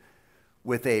started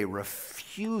with a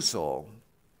refusal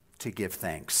to give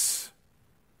thanks.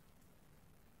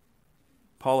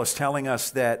 Paul is telling us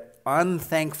that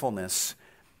unthankfulness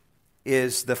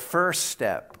is the first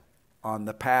step on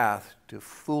the path to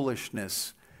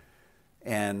foolishness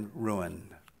and ruin.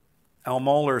 Al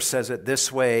Mohler says it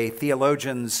this way: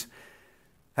 theologians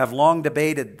have long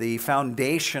debated the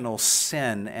foundational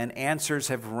sin, and answers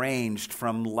have ranged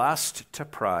from lust to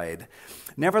pride.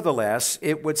 Nevertheless,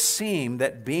 it would seem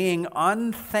that being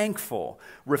unthankful,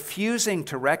 refusing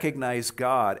to recognize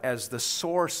God as the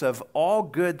source of all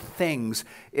good things,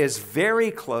 is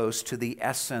very close to the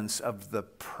essence of the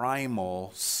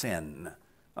primal sin,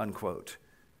 unquote.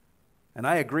 And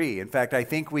I agree. In fact, I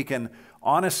think we can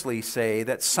honestly say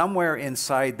that somewhere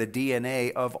inside the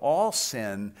DNA of all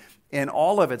sin, in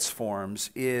all of its forms,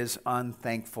 is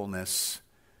unthankfulness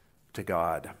to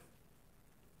God.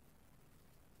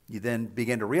 You then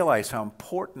begin to realize how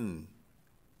important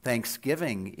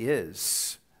thanksgiving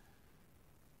is,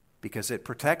 because it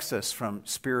protects us from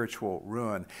spiritual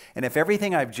ruin. And if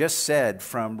everything I've just said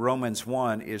from Romans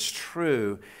 1 is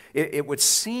true, it would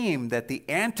seem that the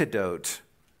antidote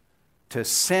to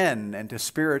sin and to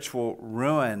spiritual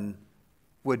ruin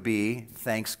would be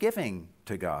thanksgiving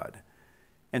to God.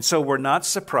 And so we're not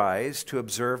surprised to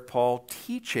observe Paul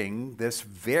teaching this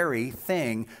very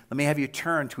thing. Let me have you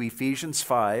turn to Ephesians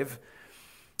 5.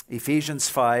 Ephesians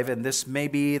 5, and this may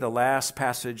be the last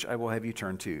passage I will have you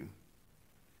turn to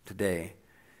today.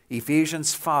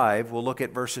 Ephesians 5, we'll look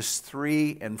at verses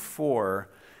 3 and 4.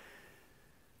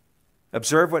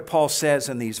 Observe what Paul says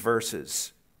in these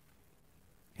verses.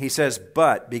 He says,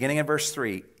 but, beginning in verse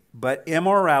 3, but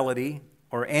immorality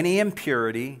or any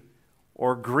impurity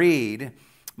or greed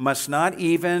must not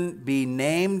even be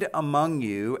named among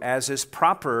you, as is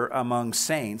proper among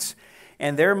saints,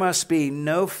 and there must be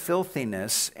no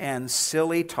filthiness and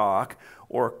silly talk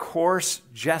or coarse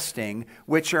jesting,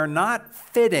 which are not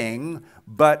fitting,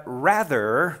 but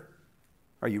rather,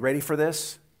 are you ready for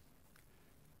this?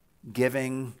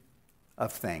 Giving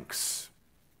of thanks.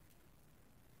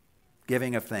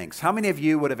 Giving of thanks. How many of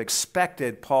you would have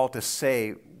expected Paul to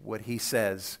say what he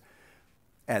says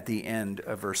at the end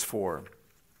of verse 4?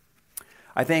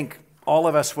 I think all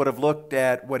of us would have looked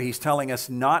at what he's telling us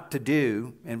not to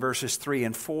do in verses 3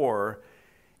 and 4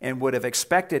 and would have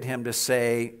expected him to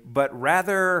say, but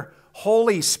rather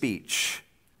holy speech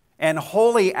and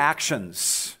holy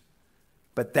actions.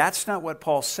 But that's not what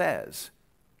Paul says.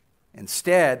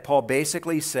 Instead, Paul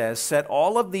basically says, set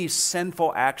all of these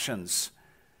sinful actions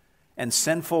and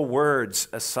sinful words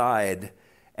aside,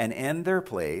 and in their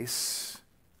place,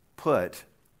 put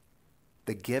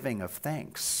the giving of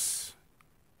thanks.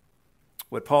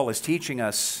 What Paul is teaching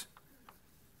us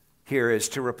here is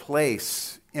to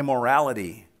replace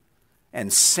immorality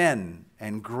and sin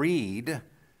and greed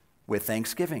with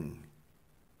thanksgiving.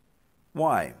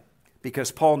 Why?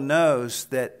 Because Paul knows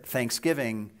that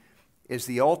thanksgiving is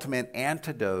the ultimate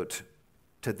antidote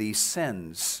to these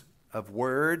sins of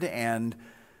word and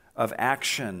of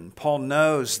action. Paul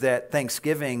knows that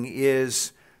thanksgiving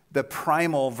is the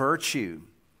primal virtue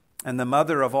and the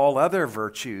mother of all other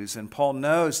virtues. And Paul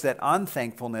knows that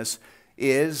unthankfulness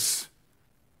is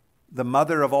the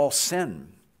mother of all sin.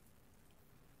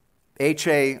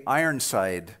 H.A.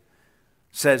 Ironside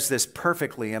says this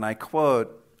perfectly, and I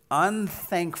quote,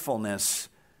 unthankfulness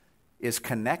is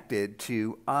connected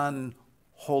to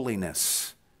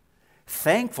unholiness.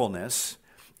 thankfulness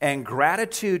and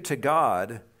gratitude to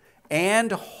God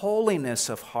and holiness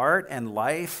of heart and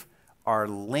life are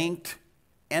linked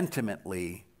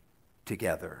intimately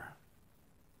together.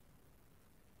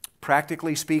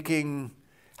 Practically speaking,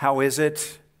 how is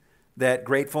it that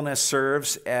gratefulness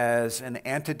serves as an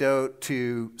antidote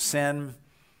to sin?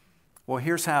 Well,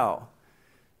 here's how.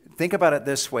 Think about it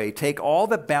this way. Take all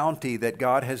the bounty that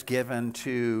God has given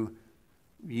to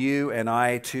you and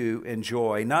I to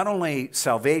enjoy, not only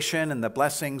salvation and the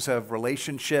blessings of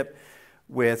relationship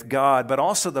with God, but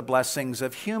also the blessings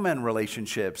of human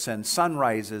relationships and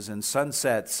sunrises and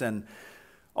sunsets and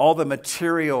all the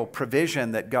material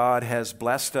provision that God has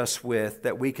blessed us with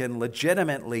that we can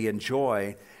legitimately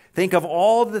enjoy. Think of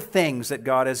all the things that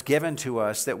God has given to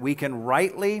us that we can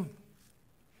rightly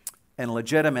and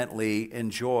legitimately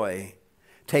enjoy.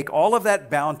 Take all of that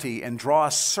bounty and draw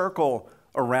a circle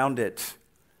around it.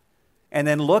 And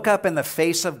then look up in the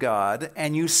face of God,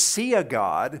 and you see a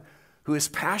God who is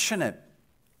passionate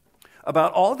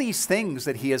about all these things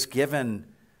that He has given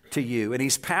to you. And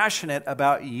He's passionate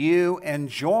about you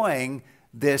enjoying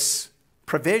this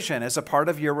provision as a part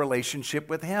of your relationship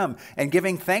with Him and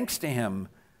giving thanks to Him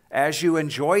as you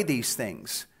enjoy these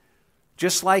things.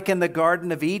 Just like in the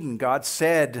Garden of Eden, God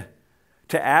said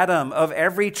to Adam, of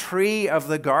every tree of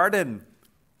the garden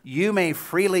you may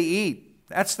freely eat.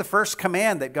 That's the first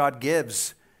command that God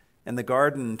gives in the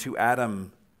garden to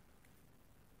Adam.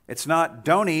 It's not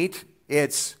don't eat,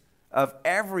 it's of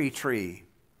every tree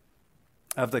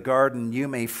of the garden you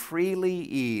may freely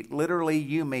eat. Literally,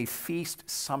 you may feast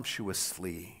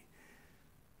sumptuously.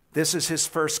 This is His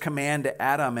first command to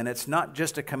Adam, and it's not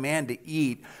just a command to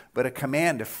eat, but a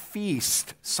command to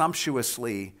feast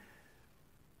sumptuously.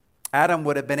 Adam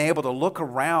would have been able to look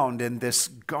around in this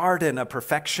garden of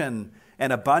perfection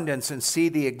and abundance and see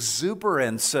the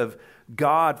exuberance of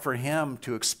God for him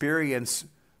to experience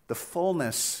the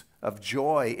fullness of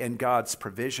joy in God's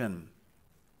provision.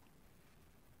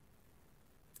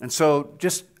 And so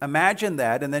just imagine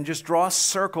that and then just draw a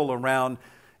circle around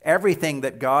everything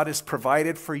that God has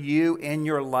provided for you in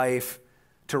your life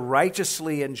to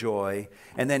righteously enjoy,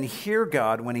 and then hear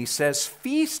God when He says,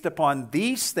 feast upon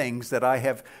these things that I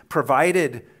have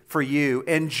provided for you.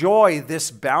 Enjoy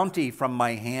this bounty from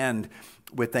my hand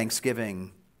with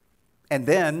thanksgiving. And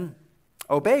then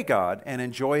obey God and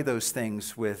enjoy those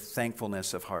things with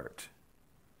thankfulness of heart.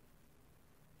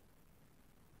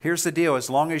 Here's the deal. As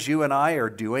long as you and I are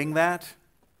doing that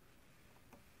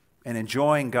and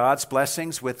enjoying God's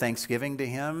blessings with thanksgiving to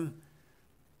Him,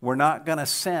 we're not going to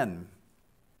sin.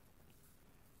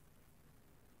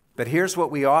 But here's what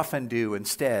we often do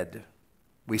instead.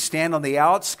 We stand on the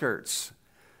outskirts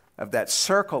of that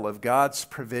circle of God's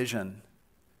provision.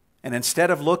 And instead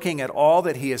of looking at all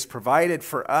that He has provided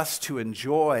for us to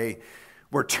enjoy,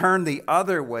 we're turned the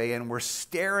other way and we're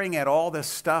staring at all the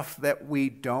stuff that we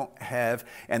don't have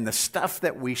and the stuff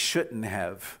that we shouldn't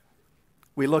have.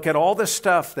 We look at all the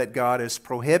stuff that God has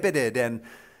prohibited and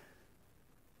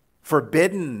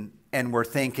forbidden, and we're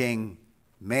thinking,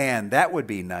 man, that would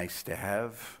be nice to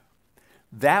have.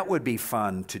 That would be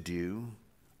fun to do.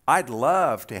 I'd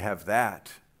love to have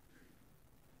that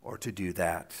or to do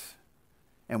that.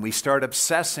 And we start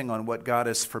obsessing on what God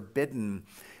has forbidden.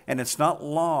 And it's not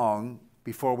long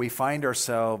before we find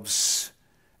ourselves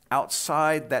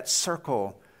outside that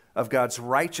circle of God's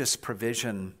righteous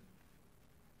provision.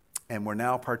 And we're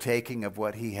now partaking of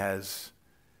what He has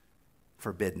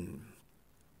forbidden.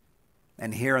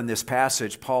 And here in this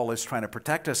passage, Paul is trying to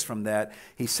protect us from that.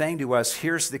 He's saying to us,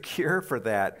 here's the cure for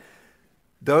that.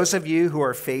 Those of you who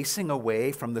are facing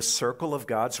away from the circle of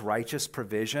God's righteous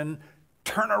provision,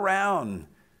 turn around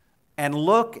and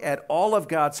look at all of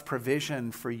God's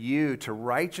provision for you to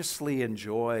righteously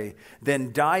enjoy.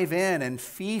 Then dive in and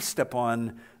feast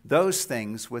upon those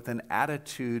things with an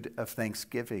attitude of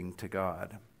thanksgiving to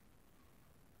God.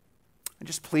 I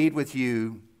just plead with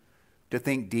you to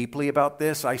think deeply about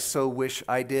this. I so wish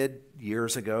I did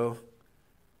years ago.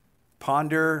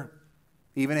 Ponder,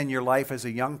 even in your life as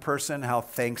a young person, how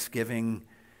thanksgiving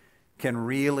can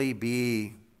really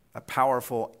be a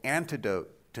powerful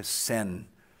antidote to sin.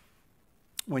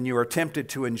 When you are tempted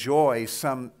to enjoy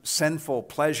some sinful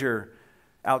pleasure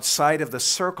outside of the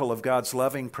circle of God's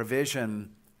loving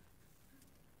provision,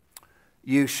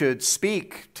 you should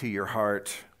speak to your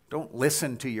heart. Don't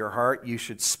listen to your heart. You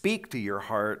should speak to your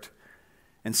heart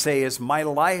and say, is my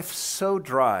life so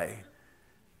dry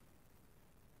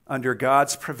under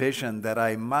God's provision that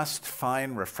I must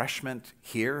find refreshment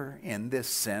here in this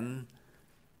sin?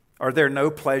 Are there no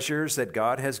pleasures that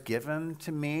God has given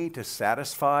to me to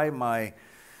satisfy my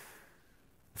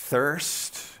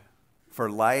thirst for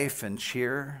life and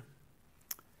cheer?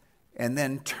 and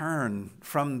then turn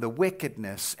from the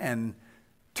wickedness and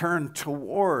turn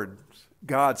toward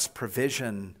God's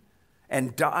provision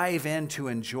and dive into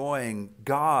enjoying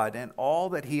God and all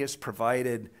that He has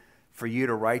provided for you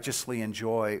to righteously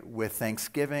enjoy with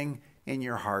thanksgiving in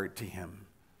your heart to Him.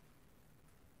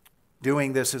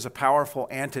 Doing this is a powerful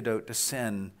antidote to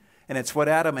sin, and it's what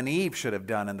Adam and Eve should have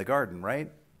done in the garden, right?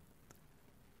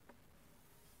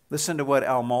 Listen to what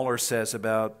Al Mohler says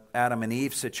about Adam and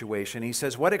Eve's situation. He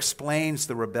says, what explains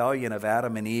the rebellion of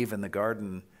Adam and Eve in the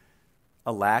garden?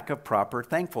 A lack of proper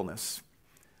thankfulness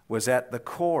was at the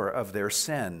core of their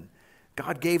sin.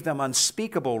 God gave them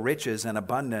unspeakable riches and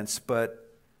abundance,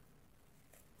 but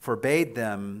forbade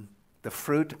them the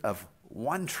fruit of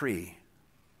one tree.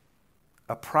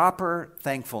 A proper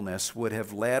thankfulness would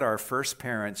have led our first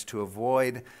parents to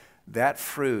avoid that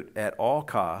fruit at all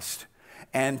cost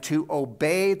and to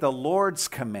obey the Lord's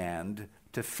command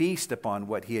to feast upon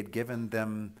what He had given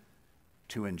them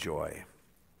to enjoy.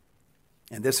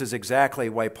 And this is exactly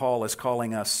why Paul is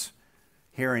calling us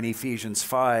here in Ephesians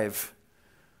 5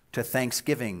 to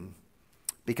thanksgiving,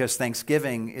 because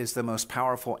thanksgiving is the most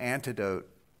powerful antidote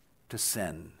to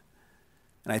sin.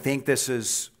 And I think this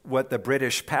is what the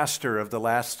British pastor of the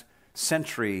last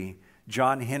century,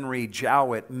 John Henry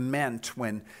Jowett, meant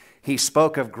when he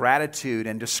spoke of gratitude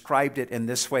and described it in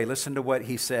this way. Listen to what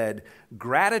he said.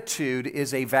 Gratitude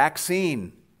is a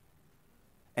vaccine,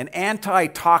 an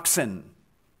antitoxin,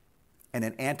 and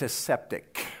an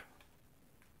antiseptic.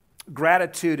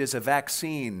 Gratitude is a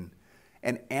vaccine,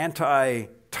 an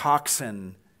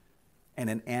antitoxin, and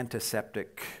an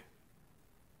antiseptic.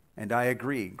 And I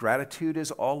agree, gratitude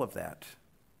is all of that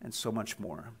and so much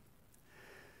more.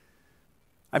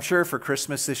 I'm sure for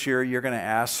Christmas this year, you're going to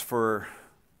ask for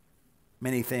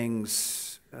many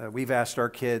things. We've asked our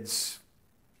kids,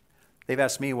 they've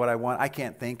asked me what I want. I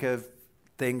can't think of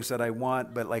things that I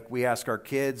want, but like we ask our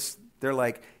kids, they're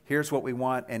like, here's what we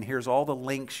want, and here's all the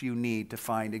links you need to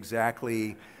find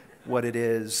exactly what it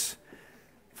is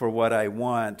for what I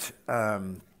want.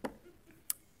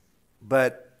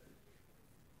 But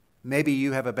maybe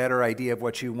you have a better idea of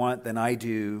what you want than I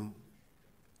do.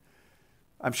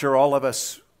 I'm sure all of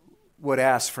us would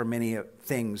ask for many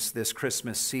things this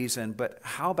Christmas season, but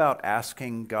how about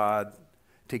asking God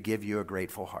to give you a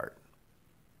grateful heart?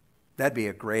 That'd be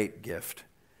a great gift.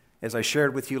 As I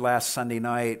shared with you last Sunday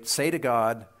night, say to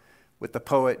God, with the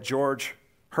poet George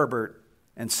Herbert,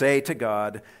 and say to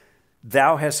God,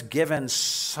 Thou hast given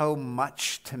so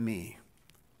much to me.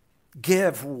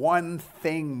 Give one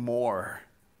thing more,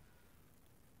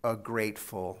 a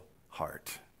grateful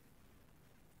heart.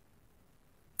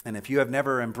 And if you have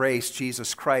never embraced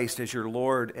Jesus Christ as your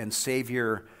Lord and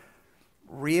Savior,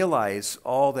 realize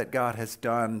all that God has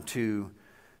done to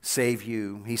save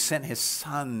you. He sent His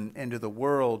Son into the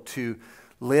world to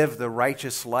live the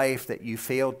righteous life that you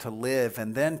failed to live,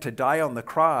 and then to die on the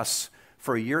cross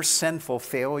for your sinful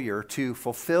failure to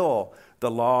fulfill the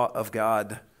law of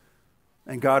God.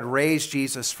 And God raised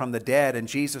Jesus from the dead, and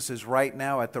Jesus is right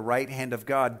now at the right hand of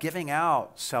God, giving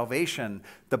out salvation,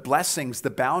 the blessings,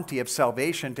 the bounty of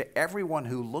salvation to everyone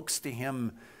who looks to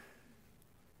Him,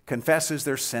 confesses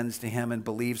their sins to Him, and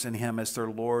believes in Him as their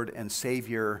Lord and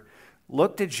Savior.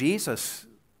 Look to Jesus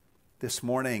this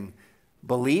morning.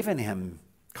 Believe in Him.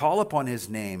 Call upon His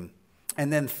name.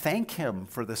 And then thank Him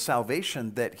for the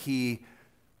salvation that He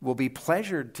will be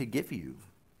pleasured to give you.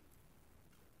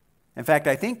 In fact,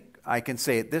 I think I can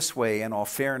say it this way in all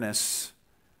fairness.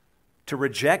 To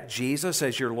reject Jesus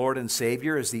as your Lord and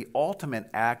Savior is the ultimate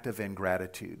act of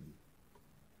ingratitude.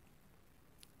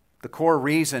 The core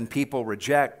reason people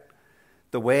reject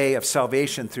the way of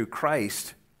salvation through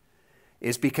Christ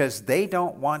is because they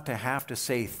don't want to have to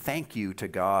say thank you to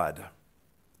God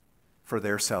for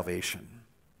their salvation.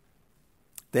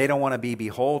 They don't want to be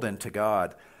beholden to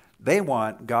God. They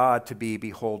want God to be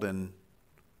beholden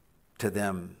to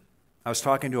them. I was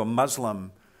talking to a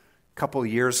Muslim a couple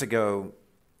years ago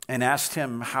and asked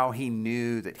him how he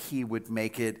knew that he would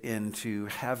make it into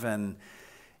heaven.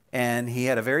 And he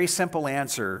had a very simple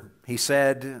answer. He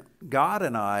said, God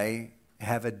and I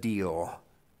have a deal.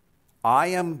 I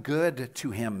am good to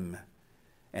Him,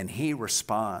 and He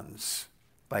responds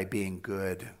by being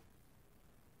good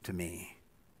to me.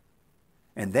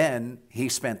 And then he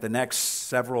spent the next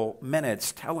several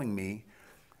minutes telling me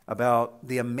about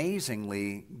the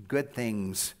amazingly good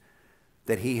things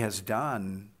that he has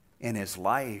done in his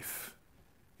life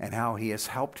and how he has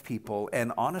helped people.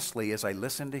 And honestly, as I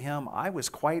listened to him, I was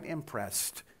quite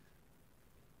impressed,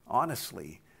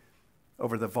 honestly,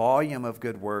 over the volume of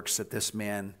good works that this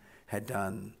man had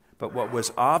done. But what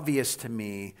was obvious to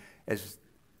me is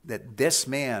that this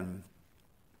man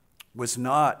was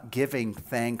not giving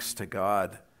thanks to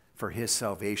God for his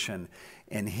salvation.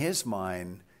 In his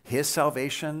mind, his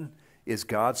salvation is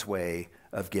God's way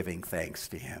of giving thanks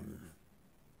to him.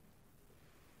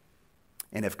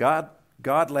 And if God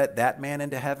let that man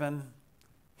into heaven,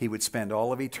 he would spend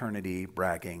all of eternity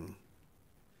bragging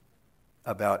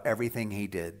about everything he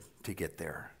did to get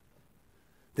there.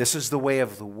 This is the way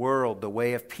of the world, the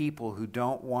way of people who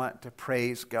don't want to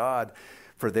praise God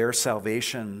for their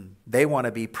salvation. They want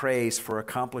to be praised for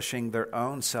accomplishing their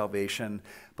own salvation.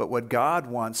 But what God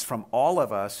wants from all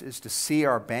of us is to see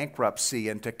our bankruptcy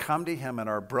and to come to him in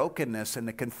our brokenness and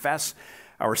to confess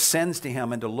our sins to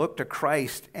him and to look to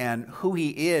Christ and who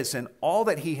he is and all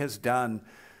that he has done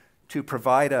to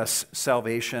provide us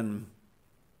salvation,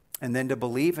 and then to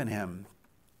believe in him,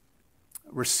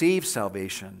 receive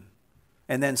salvation,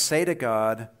 and then say to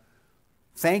God,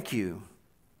 thank you,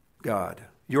 God.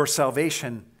 Your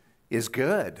salvation is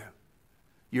good.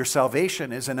 Your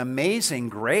salvation is an amazing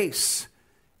grace,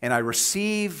 and I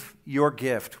receive your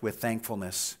gift with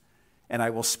thankfulness, and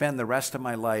I will spend the rest of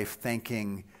my life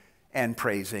thanking and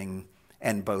praising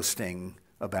and boasting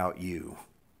about you.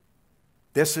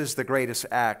 This is the greatest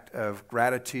act of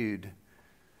gratitude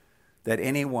that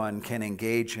anyone can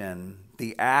engage in,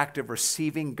 the act of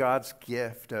receiving God's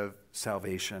gift of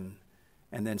salvation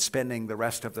and then spending the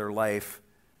rest of their life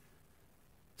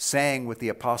saying with the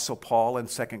Apostle Paul in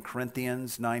 2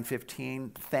 Corinthians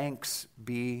 9:15, thanks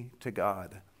be to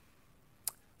God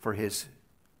for his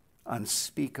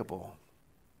unspeakable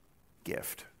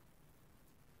gift.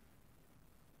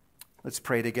 Let's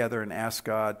pray together and ask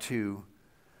God to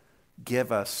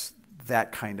give us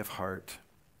that kind of heart.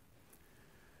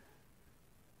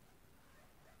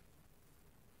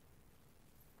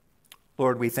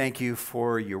 Lord, we thank you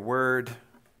for your word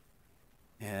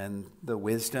and the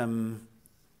wisdom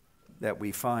that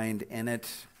we find in it.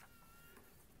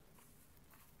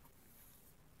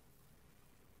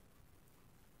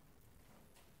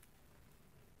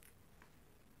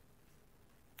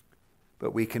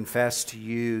 But we confess to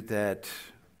you that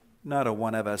not a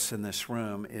one of us in this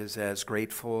room is as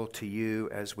grateful to you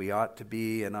as we ought to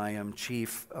be, and I am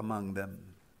chief among them.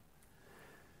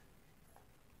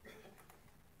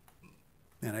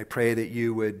 And I pray that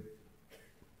you would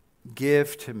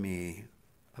give to me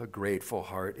a grateful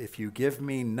heart. If you give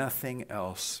me nothing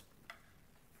else,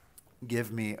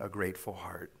 give me a grateful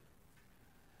heart.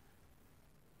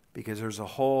 Because there's a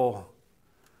whole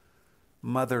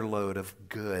motherload of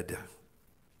good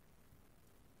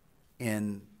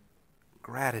in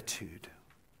gratitude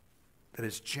that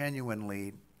is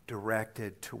genuinely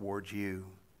directed toward you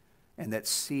and that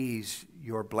sees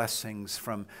your blessings,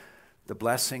 from the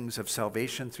blessings of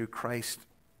salvation through Christ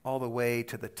all the way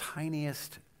to the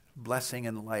tiniest blessing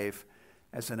in life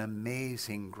as an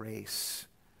amazing grace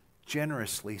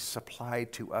generously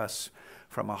supplied to us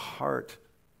from a heart,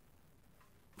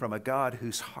 from a God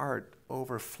whose heart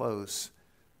overflows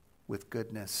with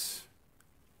goodness.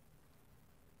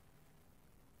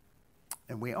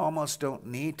 And we almost don't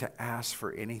need to ask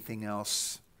for anything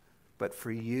else but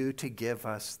for you to give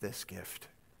us this gift.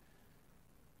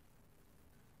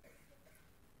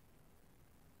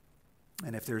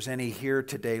 And if there's any here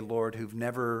today, Lord, who've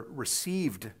never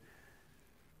received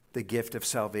the gift of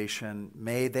salvation,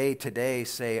 may they today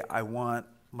say, I want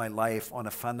my life on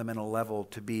a fundamental level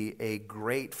to be a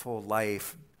grateful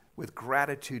life with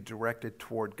gratitude directed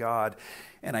toward God.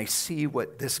 And I see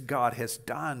what this God has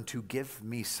done to give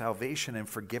me salvation and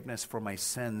forgiveness for my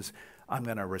sins. I'm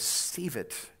going to receive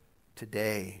it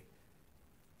today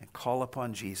and call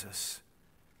upon Jesus.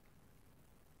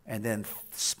 And then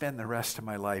spend the rest of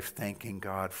my life thanking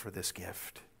God for this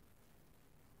gift.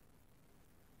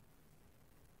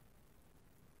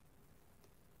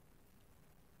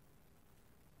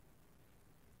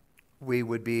 We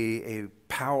would be a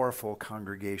powerful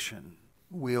congregation,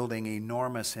 wielding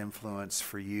enormous influence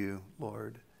for you,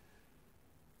 Lord.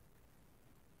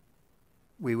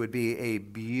 We would be a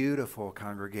beautiful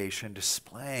congregation,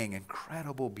 displaying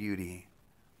incredible beauty,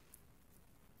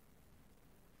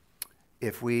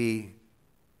 if we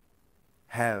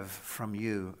have from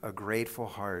you a grateful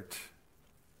heart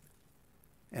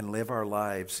and live our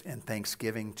lives in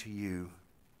thanksgiving to you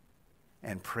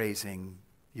and praising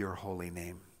your holy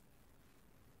name.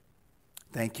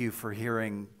 Thank you for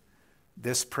hearing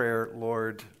this prayer,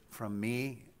 Lord, from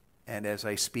me, and as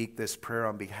I speak this prayer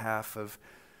on behalf of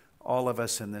all of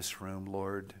us in this room,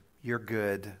 Lord, you're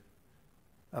good,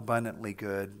 abundantly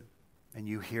good, and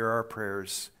you hear our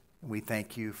prayers. And we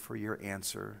thank you for your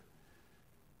answer.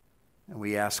 And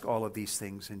we ask all of these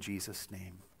things in Jesus'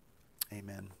 name.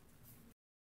 Amen.